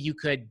you knew you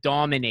could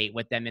dominate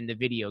with them in the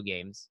video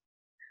games?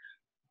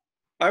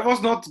 I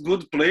was not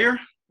good player,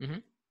 Hmm.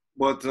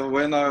 but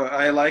when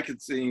I like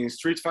it in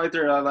Street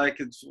Fighter, I like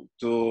it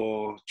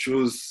to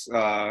choose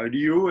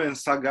Ryu and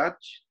Sagat,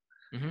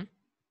 Hmm.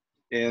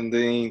 and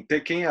in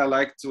Tekken, I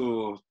like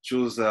to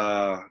choose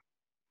I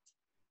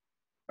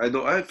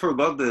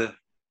forgot the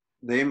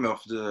name of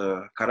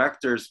the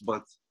characters,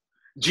 but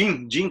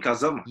Jin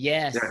Kazama.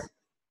 Yeah, Yes.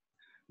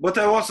 but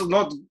I was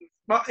not.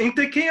 In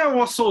Tekken, I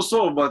was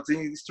so, but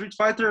in Street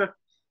Fighter,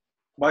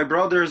 my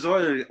brothers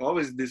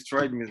always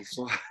destroyed me.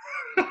 So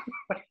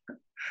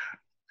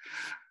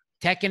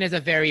Tekken is a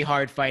very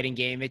hard fighting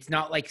game. It's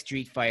not like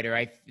Street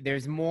Fighter.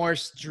 There's more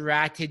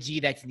strategy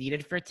that's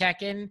needed for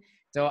Tekken.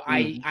 So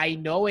I mhm. I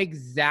know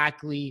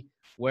exactly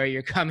where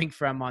you're coming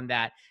from on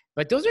that.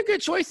 But those are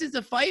good choices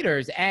of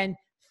fighters. And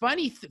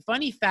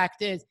funny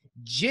fact is,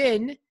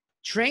 Jin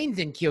trains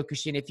in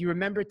Kyokushin. If you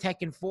remember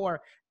Tekken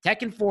 4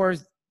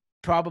 is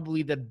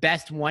probably the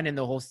best one in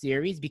the whole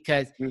series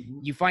because Mhm.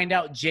 you find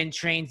out Jin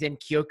trains in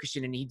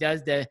Kyokushin and he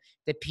does the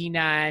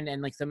P9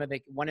 and like some of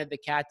the one of the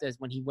katas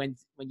when you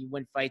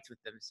win fights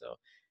with them. So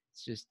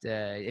it's just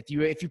if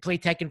you play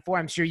Tekken 4,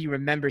 I'm sure you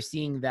remember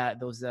seeing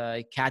those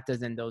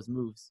katas and those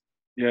moves.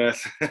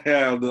 Yes,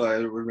 yeah, I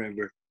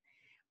remember.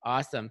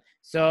 Awesome.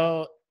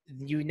 So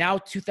you now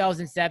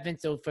 2007.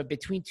 So for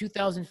between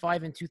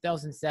 2005 and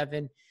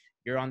 2007,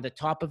 you're on the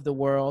top of the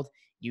world.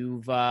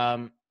 You've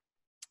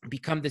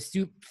become the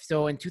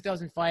so in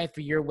 2005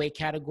 for your weight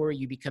category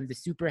you become the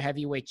super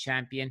heavyweight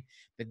champion,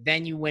 but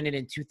then you win it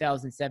in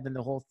 2007,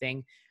 the whole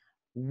thing.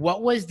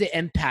 What was the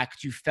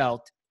impact you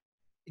felt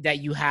that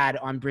you had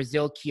on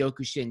Brazil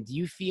Kyokushin? Do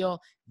you feel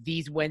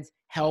these wins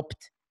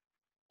helped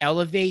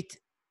elevate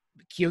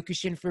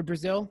Kyokushin for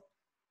Brazil?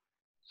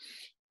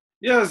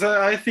 Yes,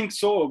 I think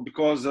so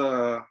because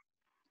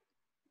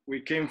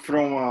we came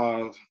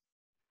from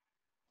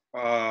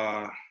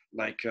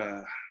like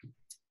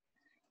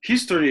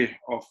history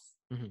of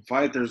Mm-hmm.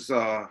 fighters,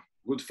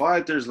 good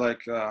fighters like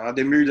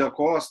Ademir da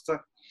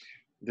Costa,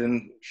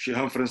 then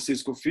Shihan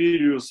Francisco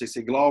Filho,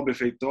 Ceci Glaube,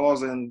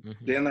 Feitosa, and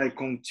Mm-hmm. then I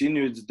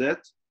continued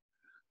that.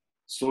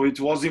 So it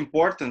was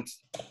important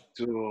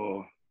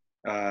to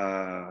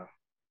uh,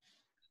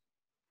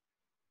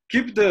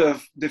 keep the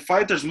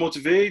fighters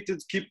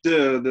motivated, keep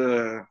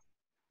the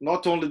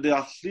not only the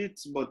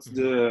athletes but Mm-hmm.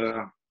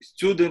 the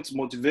students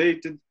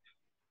motivated.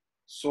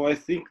 So I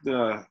think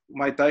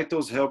my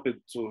titles helped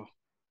to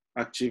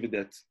achieve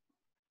that.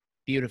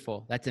 Beautiful.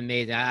 That's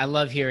amazing. I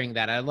love hearing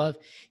that. I love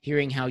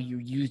hearing how you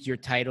used your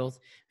titles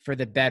for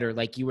the better.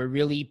 Like you were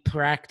really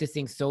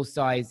practicing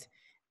Sosai's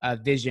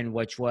vision,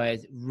 which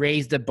was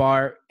raise the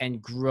bar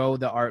and grow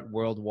the art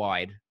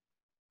worldwide.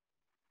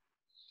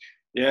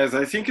 Yes,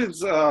 I think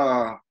it's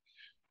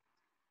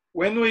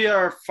when we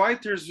are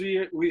fighters,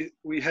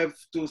 we have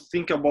to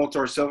think about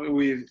ourselves.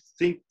 We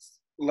think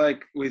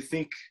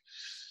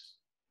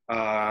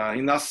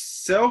in a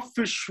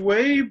selfish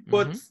way,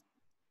 but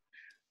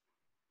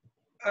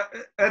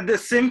at the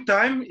same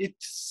time,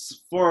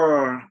 it's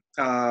for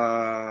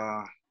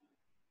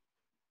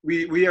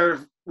we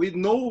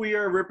know we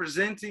are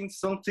representing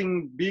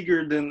something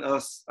bigger than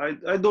us.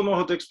 I don't know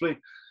how to explain.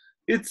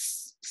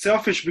 It's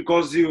selfish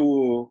because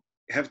you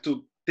have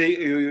to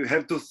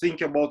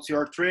think about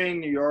your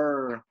training,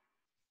 your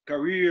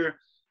career,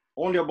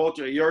 only about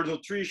your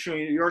nutrition,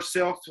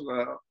 yourself.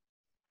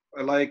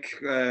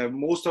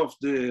 Most of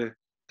the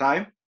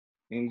time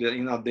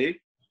in a day,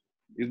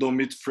 you don't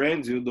meet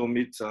friends, you don't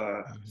meet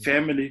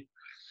family.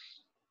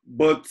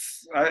 But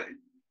I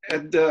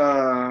at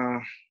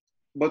the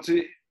but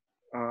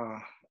I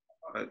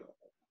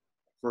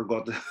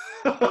forgot.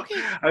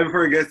 Okay. I'm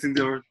forgetting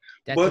the word.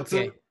 That's But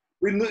okay.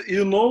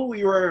 you know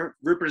you are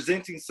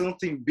representing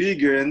something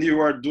bigger and you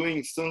are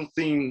doing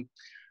something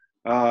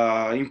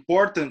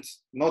important,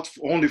 not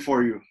only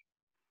for you,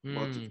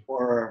 but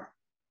for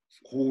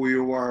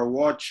who are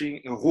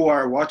watching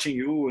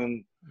you,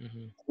 and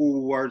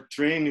who are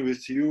training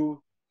with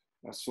you.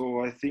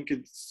 So I think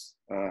it's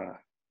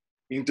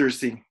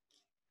interesting.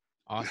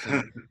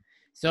 Awesome.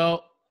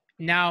 So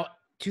now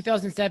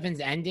 2007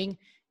 is ending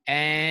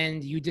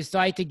and you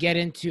decide to get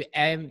into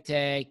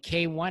to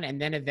K1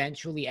 and then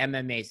eventually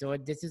MMA. So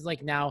this is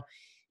like now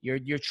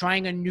you're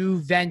trying a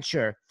new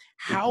venture.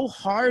 How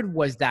hard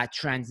was that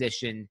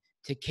transition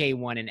to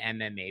K1 and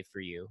MMA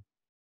for you?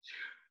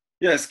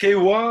 Yes,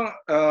 K1.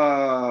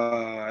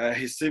 I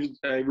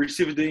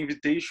received the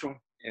invitation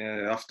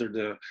after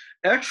the.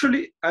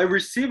 Actually, I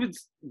received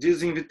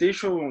this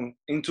invitation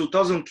in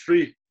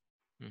 2003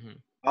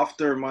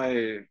 after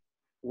my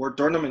world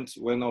tournament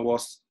when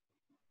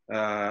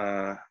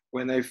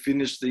I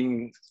finished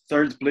in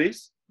third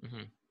place.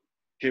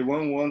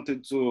 K1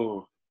 wanted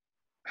to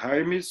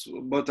hire me,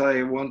 but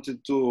I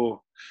wanted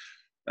to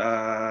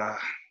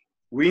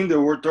win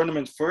the world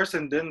tournament first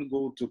and then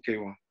go to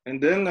K1. And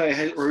then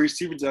I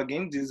received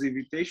again this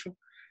invitation,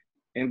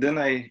 and then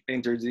I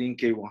entered in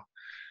K1.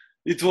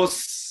 It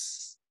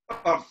was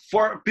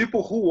for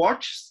people who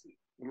watch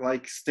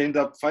like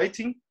stand-up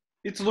fighting,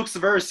 it looks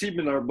very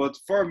similar, but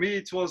for me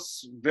it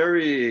was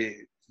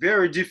very,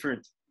 very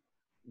different.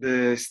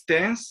 The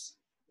stance,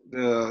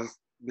 the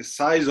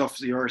size of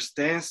your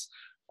stance.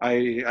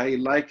 I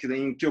like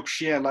in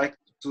Kyokushin, I like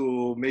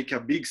to make a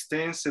big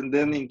stance, and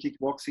then in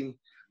kickboxing,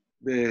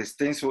 the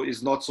stance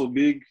is not so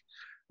big.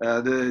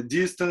 The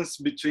distance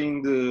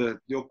between the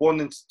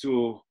opponents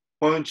to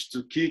punch,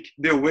 to kick,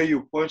 the way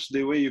you punch,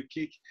 the way you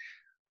kick,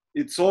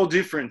 it's all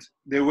different.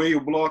 The way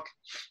you block.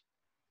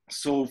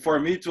 So for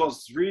me, it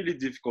was really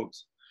difficult.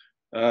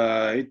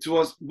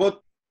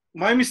 But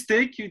my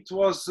mistake, it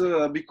was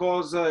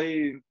because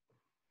I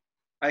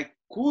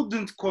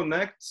couldn't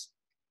connect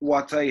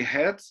what I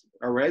had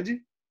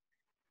already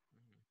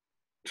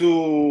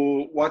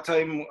to what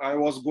I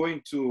was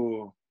going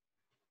to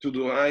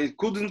do. I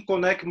couldn't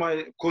connect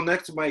my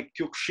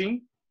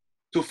Kyokushin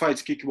to fight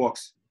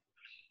kickboxing.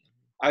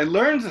 I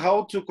learned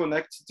how to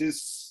connect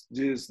this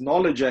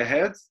knowledge I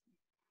had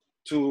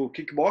to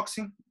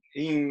kickboxing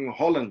in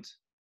Holland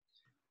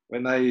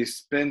when I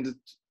spent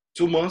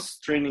 2 months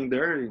training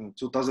there in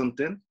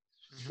 2010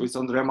 with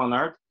André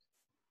Manard.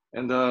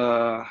 And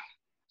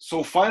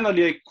so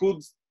finally I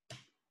could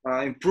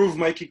improve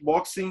my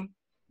kickboxing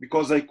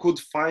because I could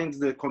find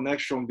the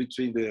connection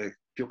between the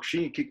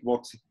Kyokushin and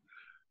kickboxing.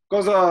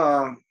 Because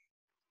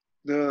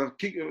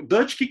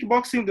Dutch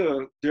kickboxing,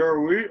 their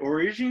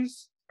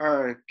origins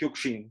are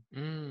Kyokushin.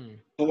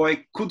 So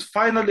I could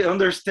finally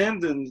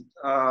understand and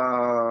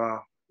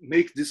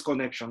make this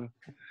connection.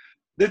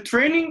 The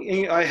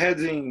training I had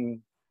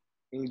in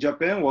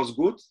Japan was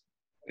good.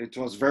 It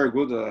was very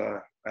good.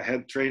 I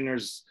had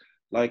trainers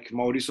like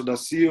Mauricio da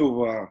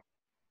Silva,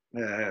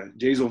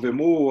 Jason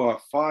Vemu,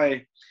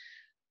 Fai,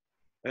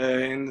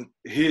 and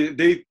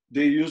they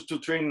used to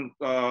train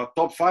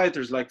top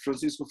fighters like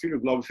Francisco Filho,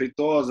 Glauber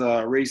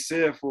Feitosa, Ray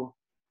Sefo.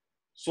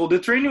 So the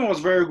training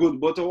was very good,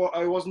 but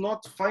I was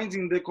not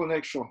finding the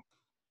connection.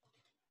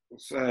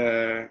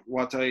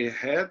 What I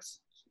had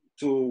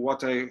to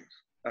what I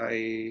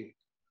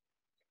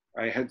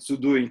had to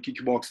do in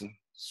kickboxing.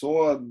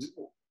 So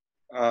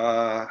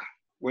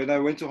when I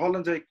went to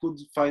Holland, I could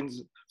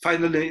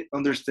finally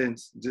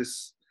understand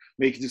this,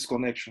 make this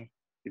connection.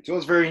 It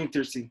was very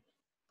interesting.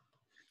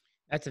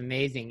 That's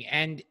amazing.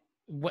 And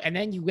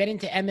then you went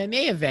into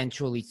MMA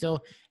eventually.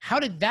 So how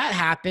did that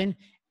happen?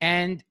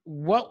 And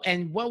what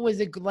was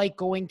it like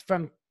going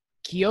from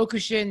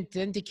Kyokushin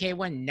then to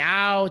K1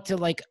 now to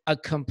like a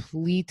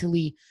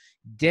completely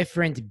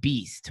different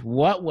beast?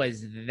 What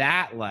was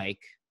that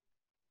like?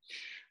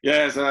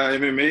 Yes,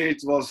 MMA,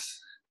 it was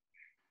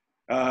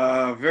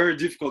Very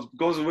difficult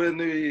because when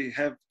we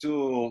have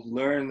to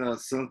learn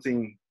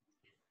something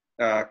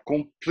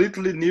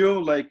completely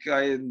new, like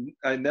I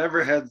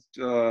never had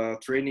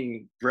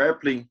training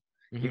grappling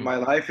in my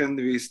life, and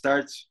we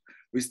start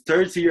with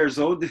 30 years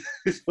old.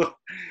 So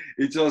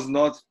it was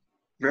not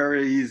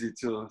very easy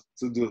to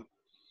do.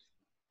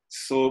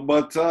 So,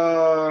 but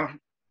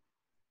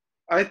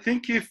I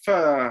think if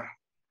I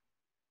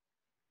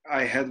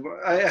had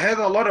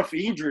a lot of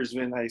injuries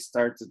when I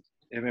started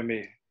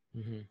MMA.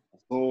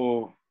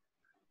 So,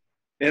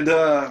 and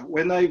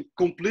when I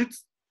completed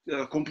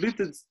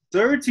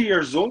 30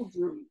 years old,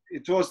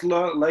 it was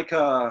like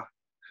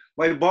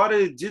my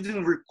body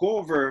didn't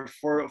recover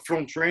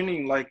from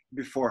training like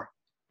before.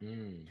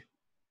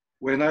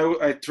 When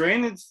I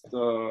trained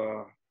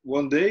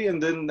one day,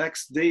 and then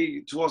next day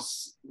it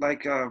was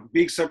like a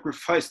big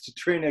sacrifice to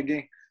train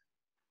again.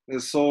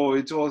 And so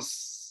it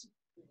was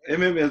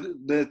MMA.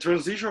 The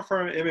transition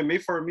from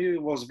MMA for me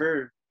was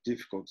very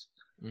difficult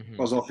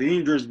because of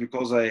injuries,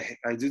 because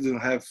I didn't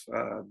have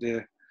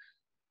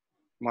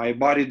my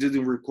body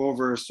didn't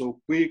recover so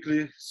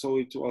quickly. So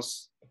it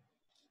was,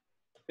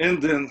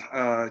 and then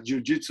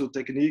jiu-jitsu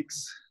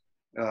techniques,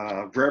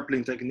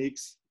 grappling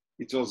techniques.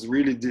 It was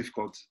really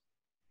difficult.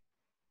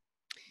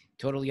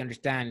 Totally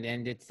understand.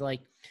 And it's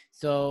like,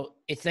 so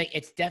it's like,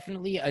 it's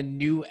definitely a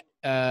new,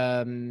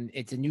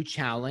 it's a new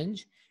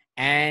challenge.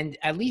 And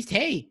at least,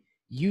 hey,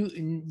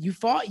 you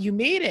fought, you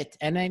made it.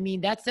 And I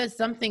mean, that says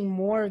something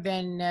more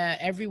than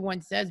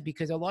everyone says,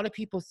 because a lot of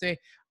people say,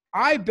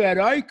 I bet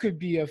I could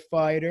be a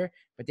fighter,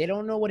 but they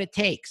don't know what it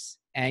takes.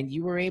 And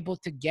you were able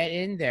to get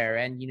in there.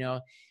 And, you know,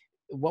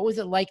 what was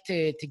it like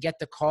to get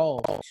the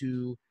call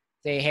to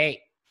say,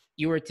 hey,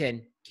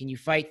 Ewerton, can you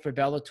fight for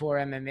Bellator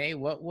MMA?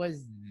 What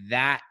was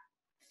that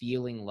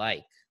feeling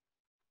like?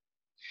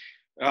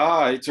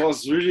 It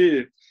was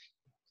really,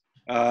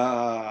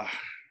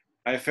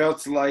 I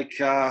felt like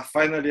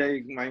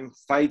finally I'm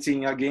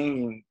fighting again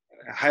in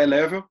high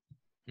level,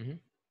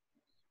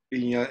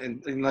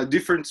 in a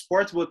different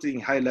sport, but in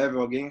high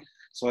level again.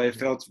 So I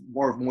felt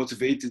more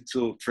motivated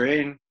to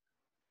train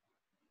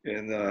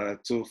and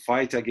to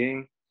fight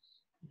again.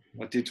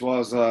 But it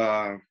was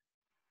a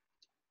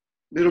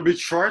little bit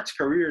short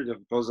career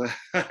because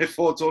I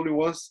fought only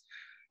once.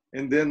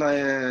 And then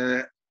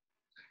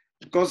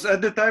because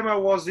at the time I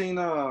was in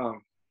a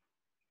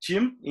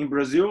team in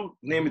Brazil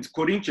named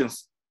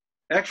Corinthians.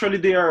 Actually,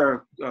 they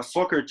are a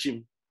soccer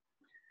team.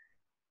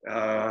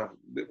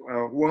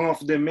 One of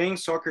the main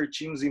soccer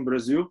teams in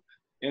Brazil.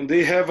 And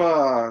they have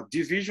a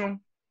division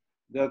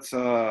that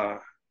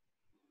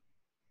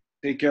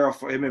take care of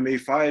MMA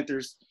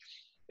fighters.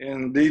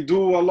 And they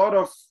do a lot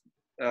of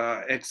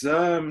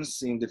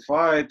exams in the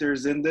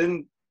fighters. And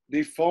then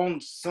they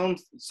found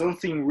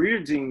something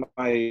weird in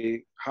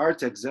my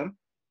heart exam.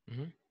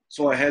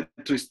 So I had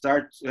to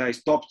I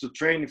stopped to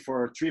train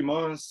for 3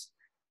 months.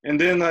 And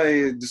then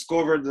I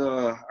discovered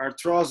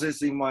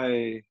arthrosis in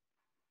my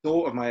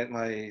toe,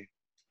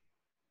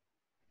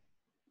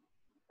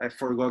 I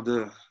forgot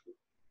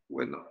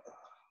when.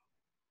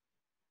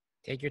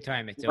 Take your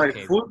time. It's My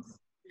okay. foot.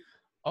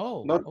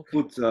 Oh, Not okay.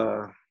 foot.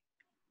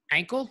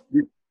 Ankle?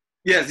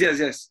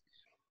 Yes.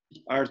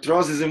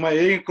 Arthrosis in my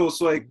ankle,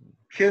 so I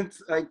can't.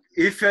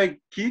 If I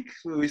kick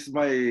with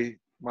my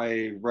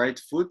right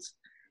foot,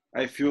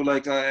 I feel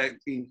like I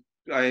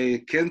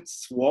can't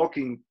walk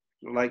in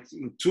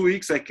 2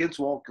 weeks. I can't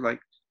walk.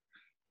 Like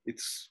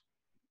it's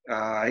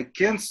I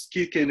can't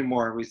kick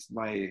anymore with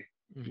my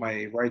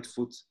right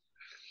foot.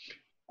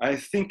 I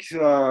think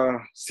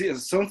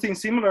something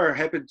similar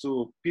happened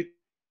to Pete.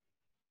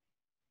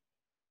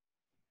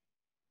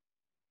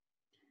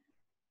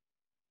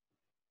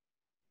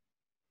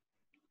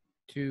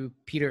 To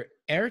Peter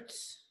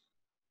Ertz?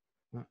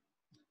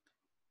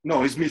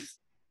 No, Smith.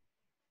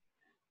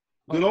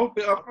 You know,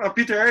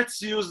 Peter Ertz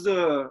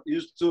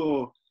used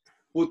to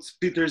put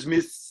Peter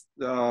Smith's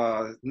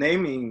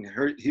name in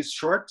his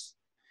shorts.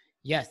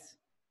 Yes.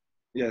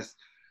 Yes.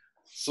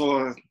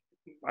 So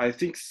I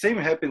think same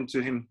happened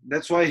to him.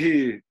 That's why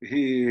he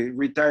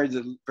retired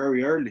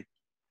very early.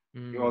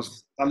 He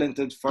was a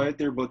talented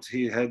fighter, but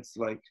he had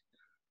like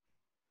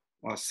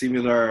a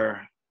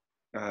similar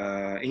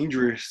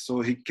injury,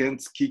 so he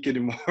can't kick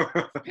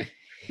anymore.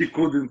 He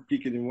couldn't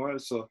kick anymore,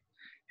 so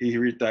he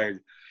retired.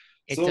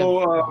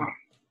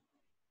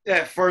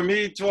 Yeah, for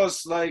me it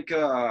was like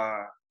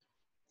I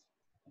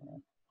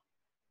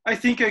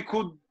think I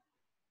could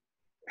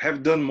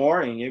have done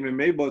more in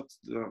MMA, but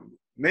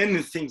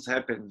many things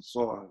happened,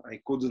 so I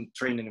couldn't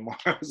train anymore.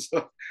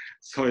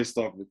 so I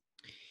stopped it.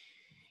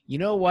 You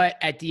know what?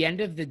 At the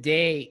end of the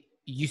day,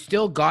 you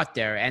still got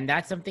there, and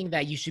that's something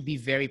that you should be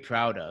very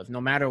proud of, no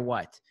matter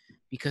what,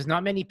 because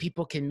not many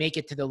people can make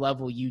it to the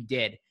level you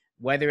did.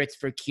 Whether it's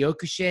for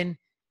Kyokushin,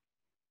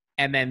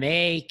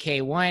 MMA,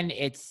 K1,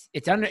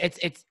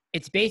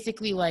 it's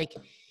basically like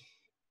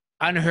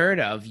unheard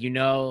of, you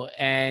know,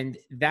 and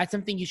that's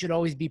something you should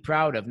always be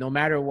proud of, no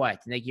matter what.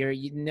 Like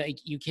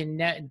you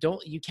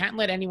can't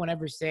let anyone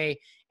ever say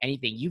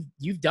anything.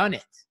 You've done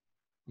it,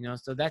 you know.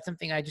 So that's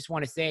something I just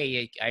want to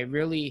say. I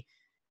really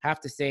have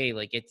to say,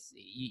 like, it's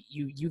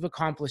you've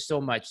accomplished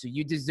so much, so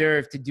you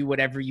deserve to do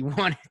whatever you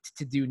wanted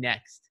to do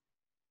next.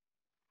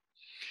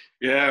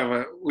 Yeah,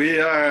 but we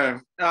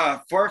are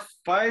for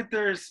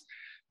fighters.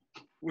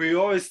 We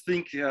always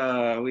think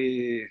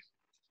we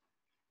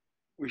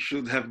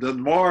should have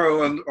done more,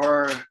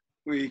 or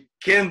we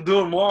can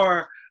do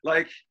more.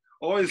 Like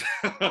always,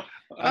 Oh,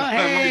 my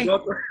hey.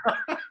 daughter.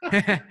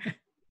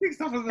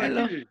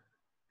 Hello.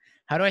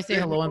 How do I say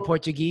hello in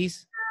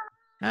Portuguese?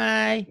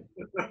 Hi.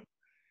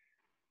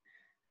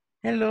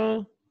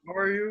 Hello. How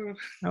are you?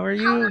 How are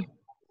you?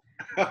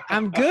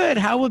 I'm good.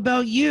 How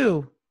about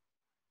you?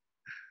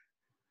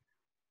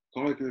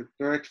 Como é que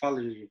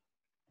fala, Gigi?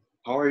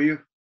 How are you?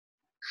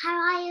 How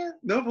are you?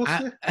 Não,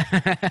 você.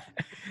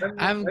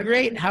 I'm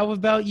great. How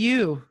about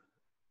you?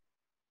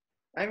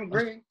 I'm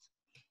great.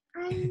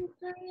 I'm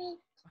great.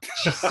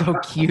 She's so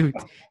cute.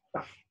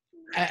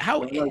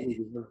 How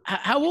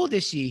old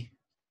is she?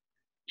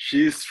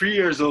 She's 3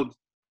 years old.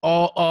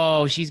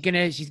 Oh, she's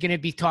gonna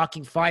be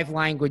talking 5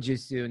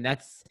 languages soon.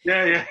 That's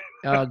Yeah.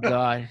 oh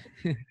God.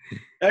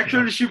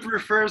 Actually, she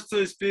prefers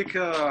to speak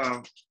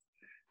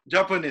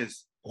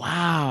Japanese.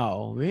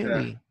 Wow,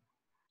 really? Yeah.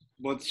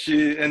 But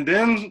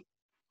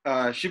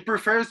she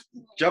prefers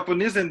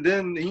Japanese and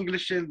then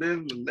English and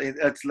then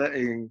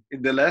in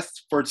the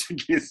last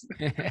Portuguese.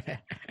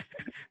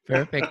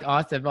 Perfect.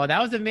 Awesome. Oh,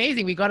 that was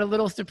amazing. We got a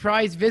little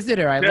surprise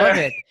visitor. I love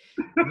it.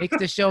 Makes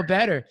the show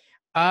better.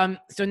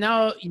 So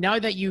now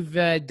that you've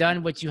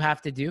done what you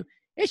have to do,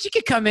 yeah, she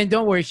could come in.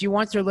 Don't worry. She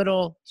wants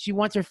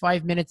her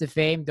 5 minutes of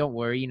fame. Don't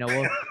worry. You know,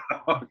 we'll,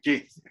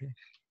 Okay.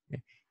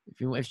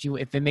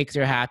 if it makes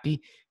her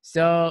happy.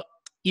 So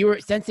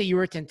Sensei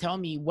Ewerton, tell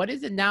me, what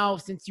is it now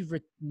since you've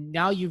like,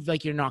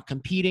 you're not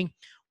competing?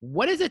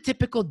 What is a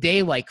typical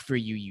day like for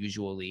you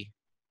usually?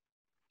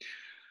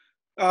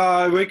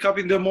 I wake up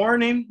in the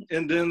morning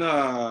and then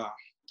I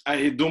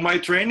do my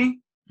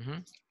training. Mm-hmm.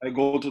 I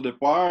go to the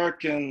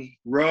park and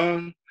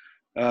run,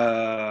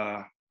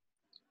 body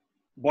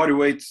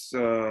weight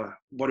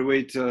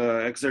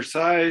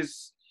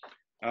exercise,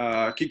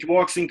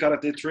 kickboxing,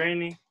 karate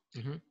training,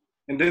 Mm-hmm.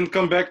 and then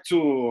come back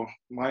to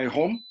my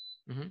home.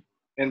 Mm-hmm.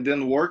 And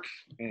then work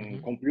in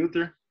Mm-hmm.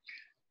 computer.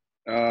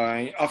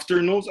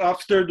 Afternoons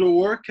after the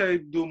work, I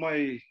do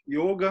my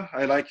yoga.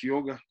 I like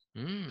yoga.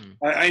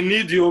 I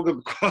need yoga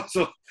because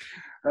of,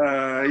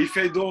 if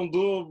I don't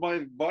do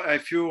I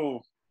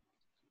feel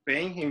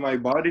pain in my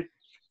body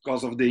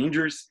because of the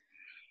injuries.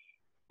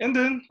 And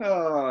then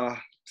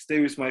stay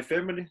with my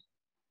family.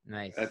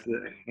 Nice.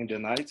 In the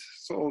night.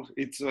 So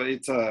it's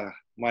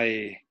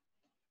my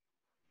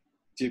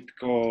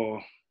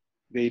typical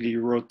daily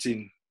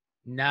routine.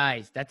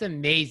 Nice. That's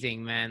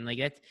amazing, man. Like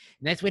that's a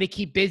nice way to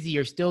keep busy.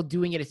 You're still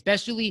doing it,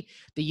 especially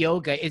the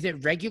yoga. Is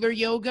it regular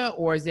yoga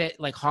or is it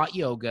like hot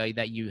yoga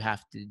that you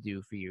have to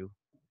do for you?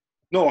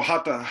 No,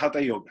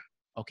 hatha yoga.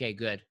 Okay,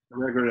 good.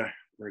 Regular.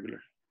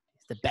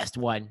 It's the best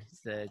one.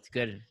 It's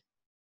good.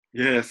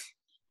 Yes.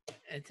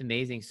 It's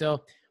amazing.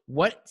 So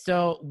what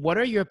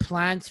are your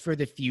plans for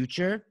the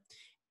future?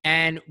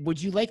 And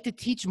would you like to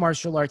teach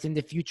martial arts in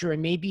the future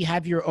and maybe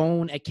have your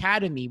own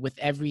academy with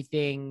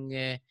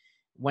everything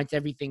once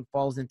everything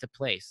falls into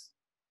place?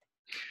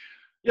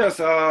 Yes,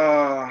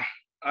 I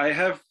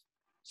have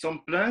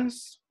some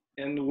plans,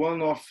 and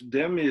one of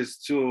them is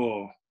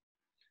to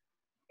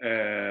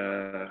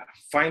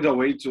find a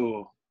way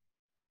to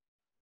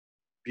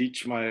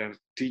teach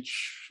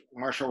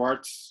martial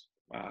arts,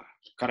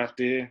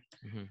 karate,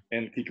 Mm-hmm.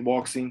 and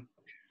kickboxing.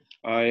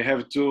 I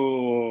have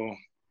to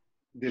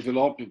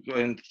develop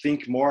and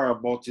think more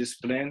about this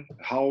plan,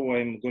 how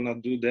I'm gonna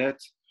do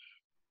that.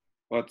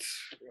 But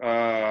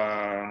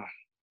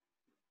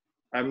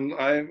I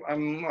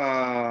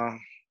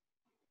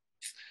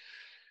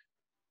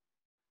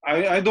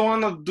don't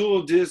want to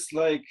do this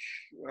like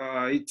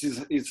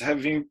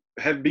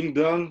have been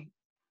done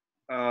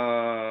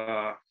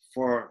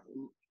for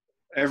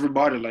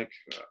everybody. Like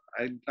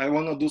I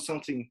want to do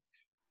something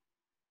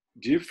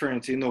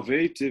different,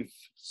 innovative.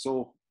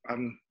 So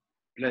I'm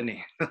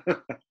planning.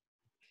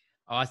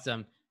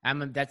 Awesome.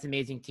 That's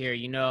amazing to hear.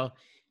 You know,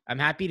 I'm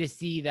happy to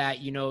see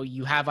that, you know,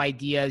 you have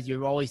ideas,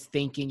 you're always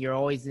thinking, you're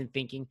always in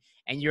thinking,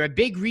 and you're a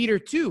big reader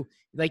too.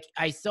 Like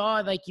I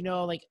saw, like, you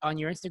know, like on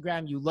your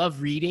Instagram, you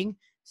love reading.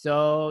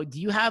 So do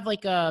you have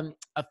like a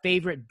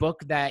favorite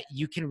book that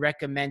you can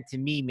recommend to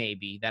me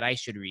maybe that I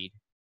should read?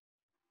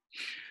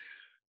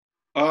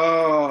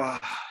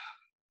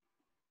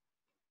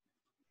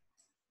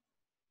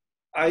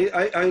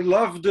 I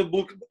love the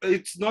book.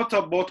 It's not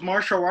about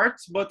martial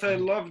arts, but I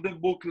love the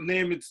book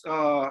name. It's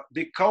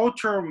The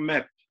Culture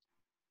Map.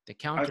 The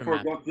Counter I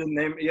forgot the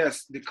name.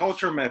 Yes, The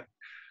Culture Map.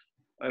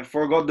 I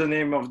forgot the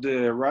name of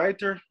the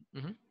writer.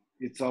 Mm-hmm.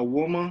 It's a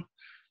woman.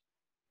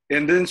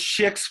 And then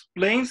she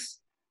explains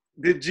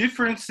the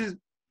differences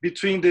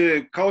between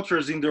the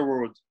cultures in the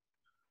world.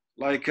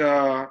 Like,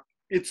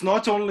 it's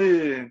not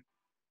only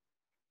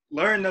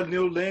learn a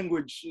new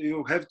language,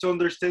 you have to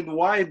understand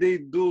why they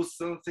do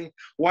something,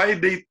 why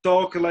they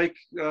talk like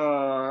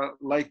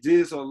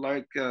this or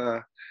like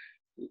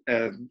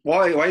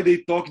why they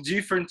talk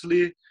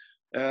differently,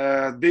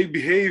 their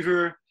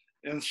behavior,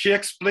 and she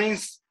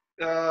explains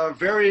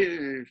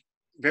very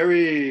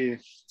very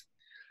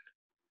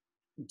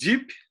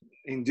deep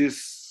in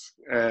this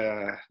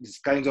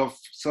kind of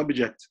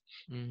subject.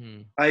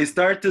 Mm-hmm. I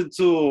started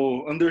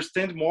to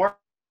understand more.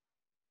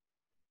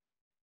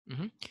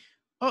 Mm-hmm.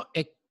 Oh,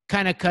 it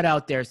kind of cut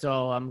out there,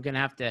 so I'm gonna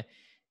have to.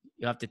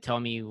 You'll have to tell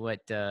me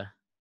what.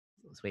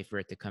 Let's wait for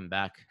it to come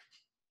back.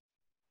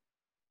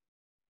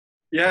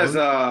 Yes,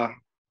 Oh.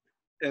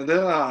 and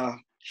then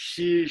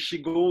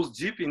she goes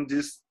deep in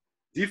these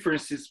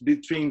differences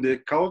between the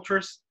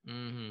cultures,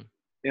 Mm-hmm.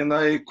 and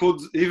I could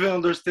even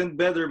understand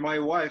better my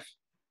wife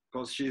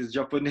because she's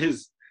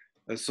Japanese.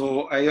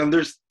 So I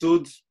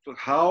understood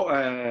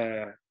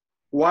how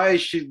why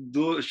she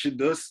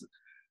does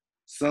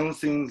some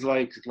things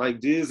like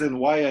this, and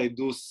why I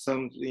do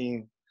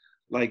something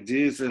like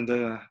this. And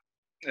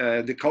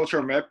the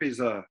culture map is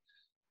a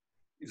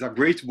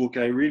great book.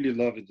 I really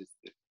loved it.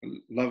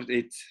 Loved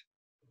it.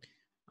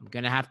 I'm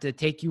gonna have to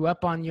take you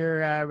up on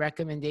your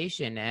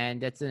recommendation,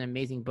 and that's an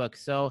amazing book.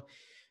 So,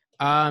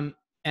 um,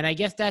 and I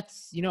guess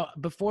that's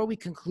before we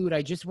conclude,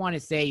 I just want to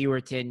say,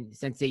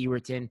 Sensei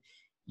Ewerton,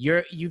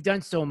 you've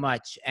done so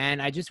much,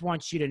 and I just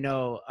want you to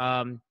know,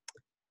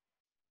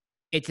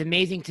 it's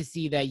amazing to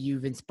see that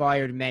you've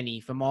inspired many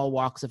from all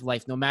walks of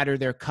life, no matter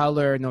their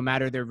color, no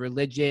matter their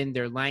religion,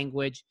 their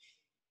language.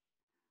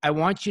 I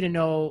want you to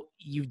know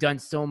you've done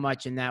so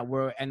much in that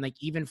world. And like,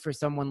 even for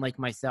someone like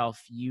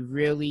myself, you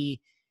really,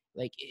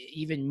 like,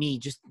 even me,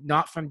 just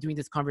not from doing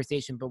this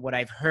conversation, but what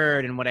I've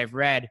heard and what I've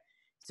read.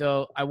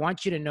 So I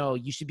want you to know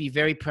you should be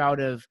very proud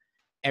of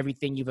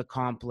everything you've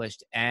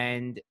accomplished,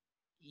 and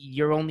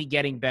you're only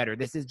getting better.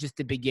 This is just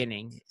the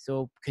beginning.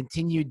 So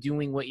continue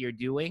doing what you're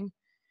doing,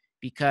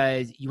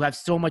 because you have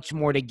so much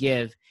more to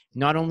give,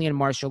 not only in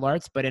martial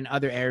arts, but in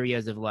other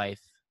areas of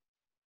life.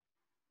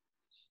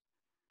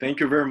 Thank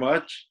you very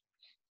much.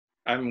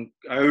 I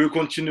will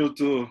continue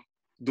to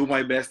do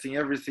my best in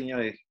everything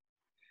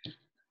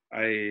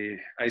I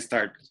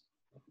start.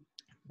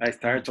 I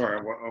start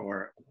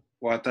or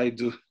what I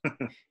do.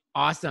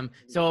 Awesome.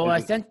 So,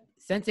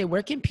 Sensei,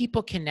 where can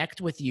people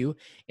connect with you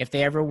if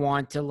they ever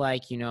want to,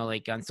 like,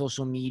 like on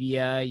social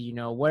media?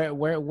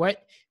 What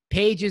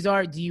pages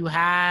do you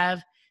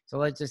have? So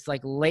let's just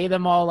like lay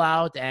them all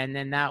out, and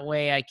then that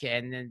way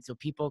and then so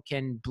people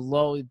can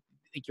like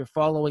your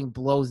following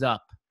blows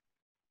up.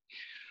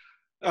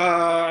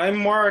 I'm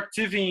more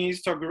active in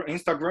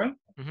Instagram,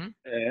 Mm-hmm.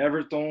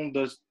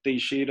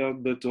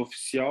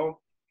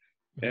 Ewerton.teixeira.official.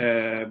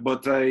 Mm-hmm.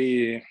 But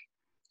I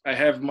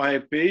have my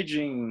page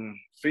in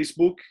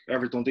Facebook,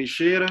 Ewerton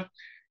Teixeira,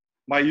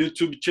 my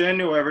YouTube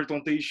channel,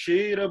 Ewerton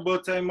Teixeira,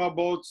 but I'm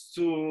about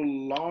to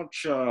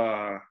launch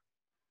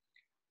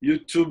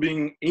YouTube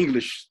in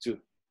English too.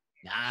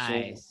 So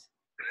Nice.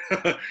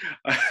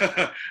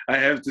 I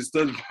have to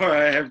study more.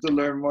 I have to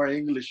learn more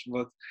English,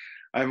 but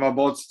I'm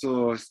about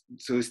to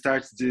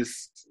start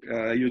this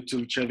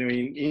YouTube channel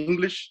in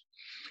English.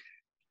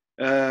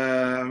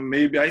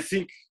 Maybe I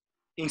think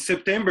in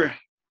September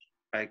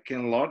I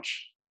can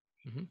launch,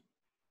 Mm-hmm.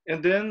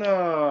 and then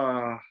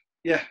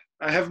yeah,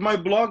 I have my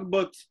blog,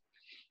 but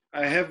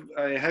I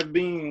have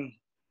been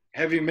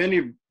having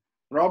many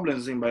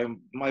problems in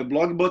my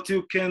blog, but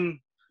you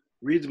can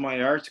read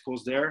my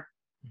articles there.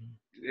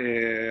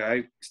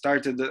 I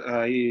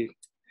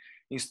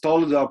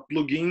installed a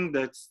plugin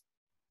that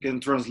can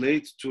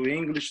translate to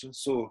English,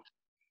 so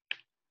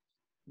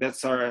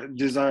these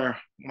are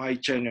my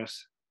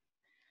channels.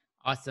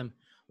 Awesome.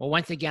 Well,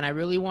 once again, I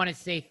really want to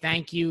say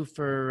thank you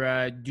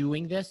for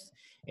doing this.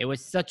 It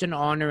was such an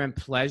honor and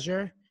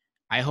pleasure.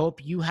 I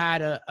hope you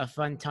had a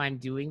fun time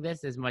doing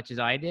this as much as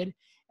I did.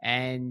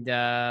 And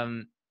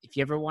if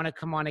you ever want to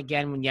come on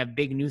again when you have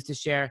big news to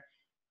share,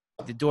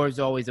 the door is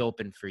always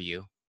open for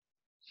you.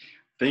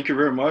 Thank you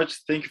very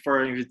much. Thank you for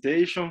our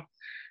invitation.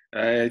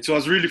 It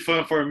was really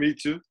fun for me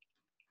too.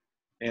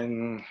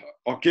 And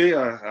okay,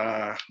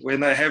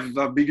 when I have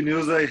big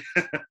news, I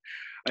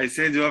I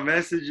send you a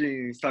message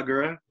in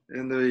Instagram,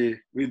 and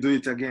we do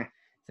it again.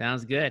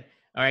 Sounds good.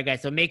 All right,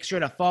 guys. So make sure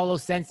to follow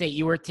Sensei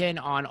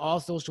Ewerton on all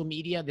social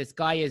media. This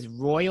guy is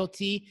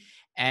royalty,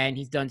 and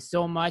he's done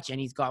so much, and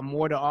he's got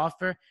more to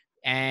offer.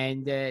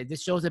 And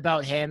this show's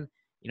about him.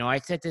 I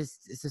said to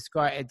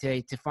subscribe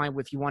to find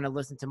if you want to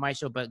listen to my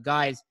show. But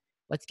guys,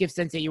 let's give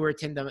Sensei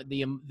Ewerton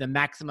the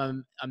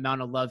maximum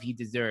amount of love he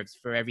deserves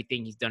for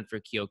everything he's done for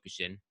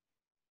Kyokushin.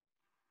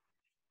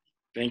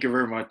 Thank you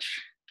very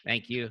much.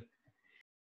 Thank you.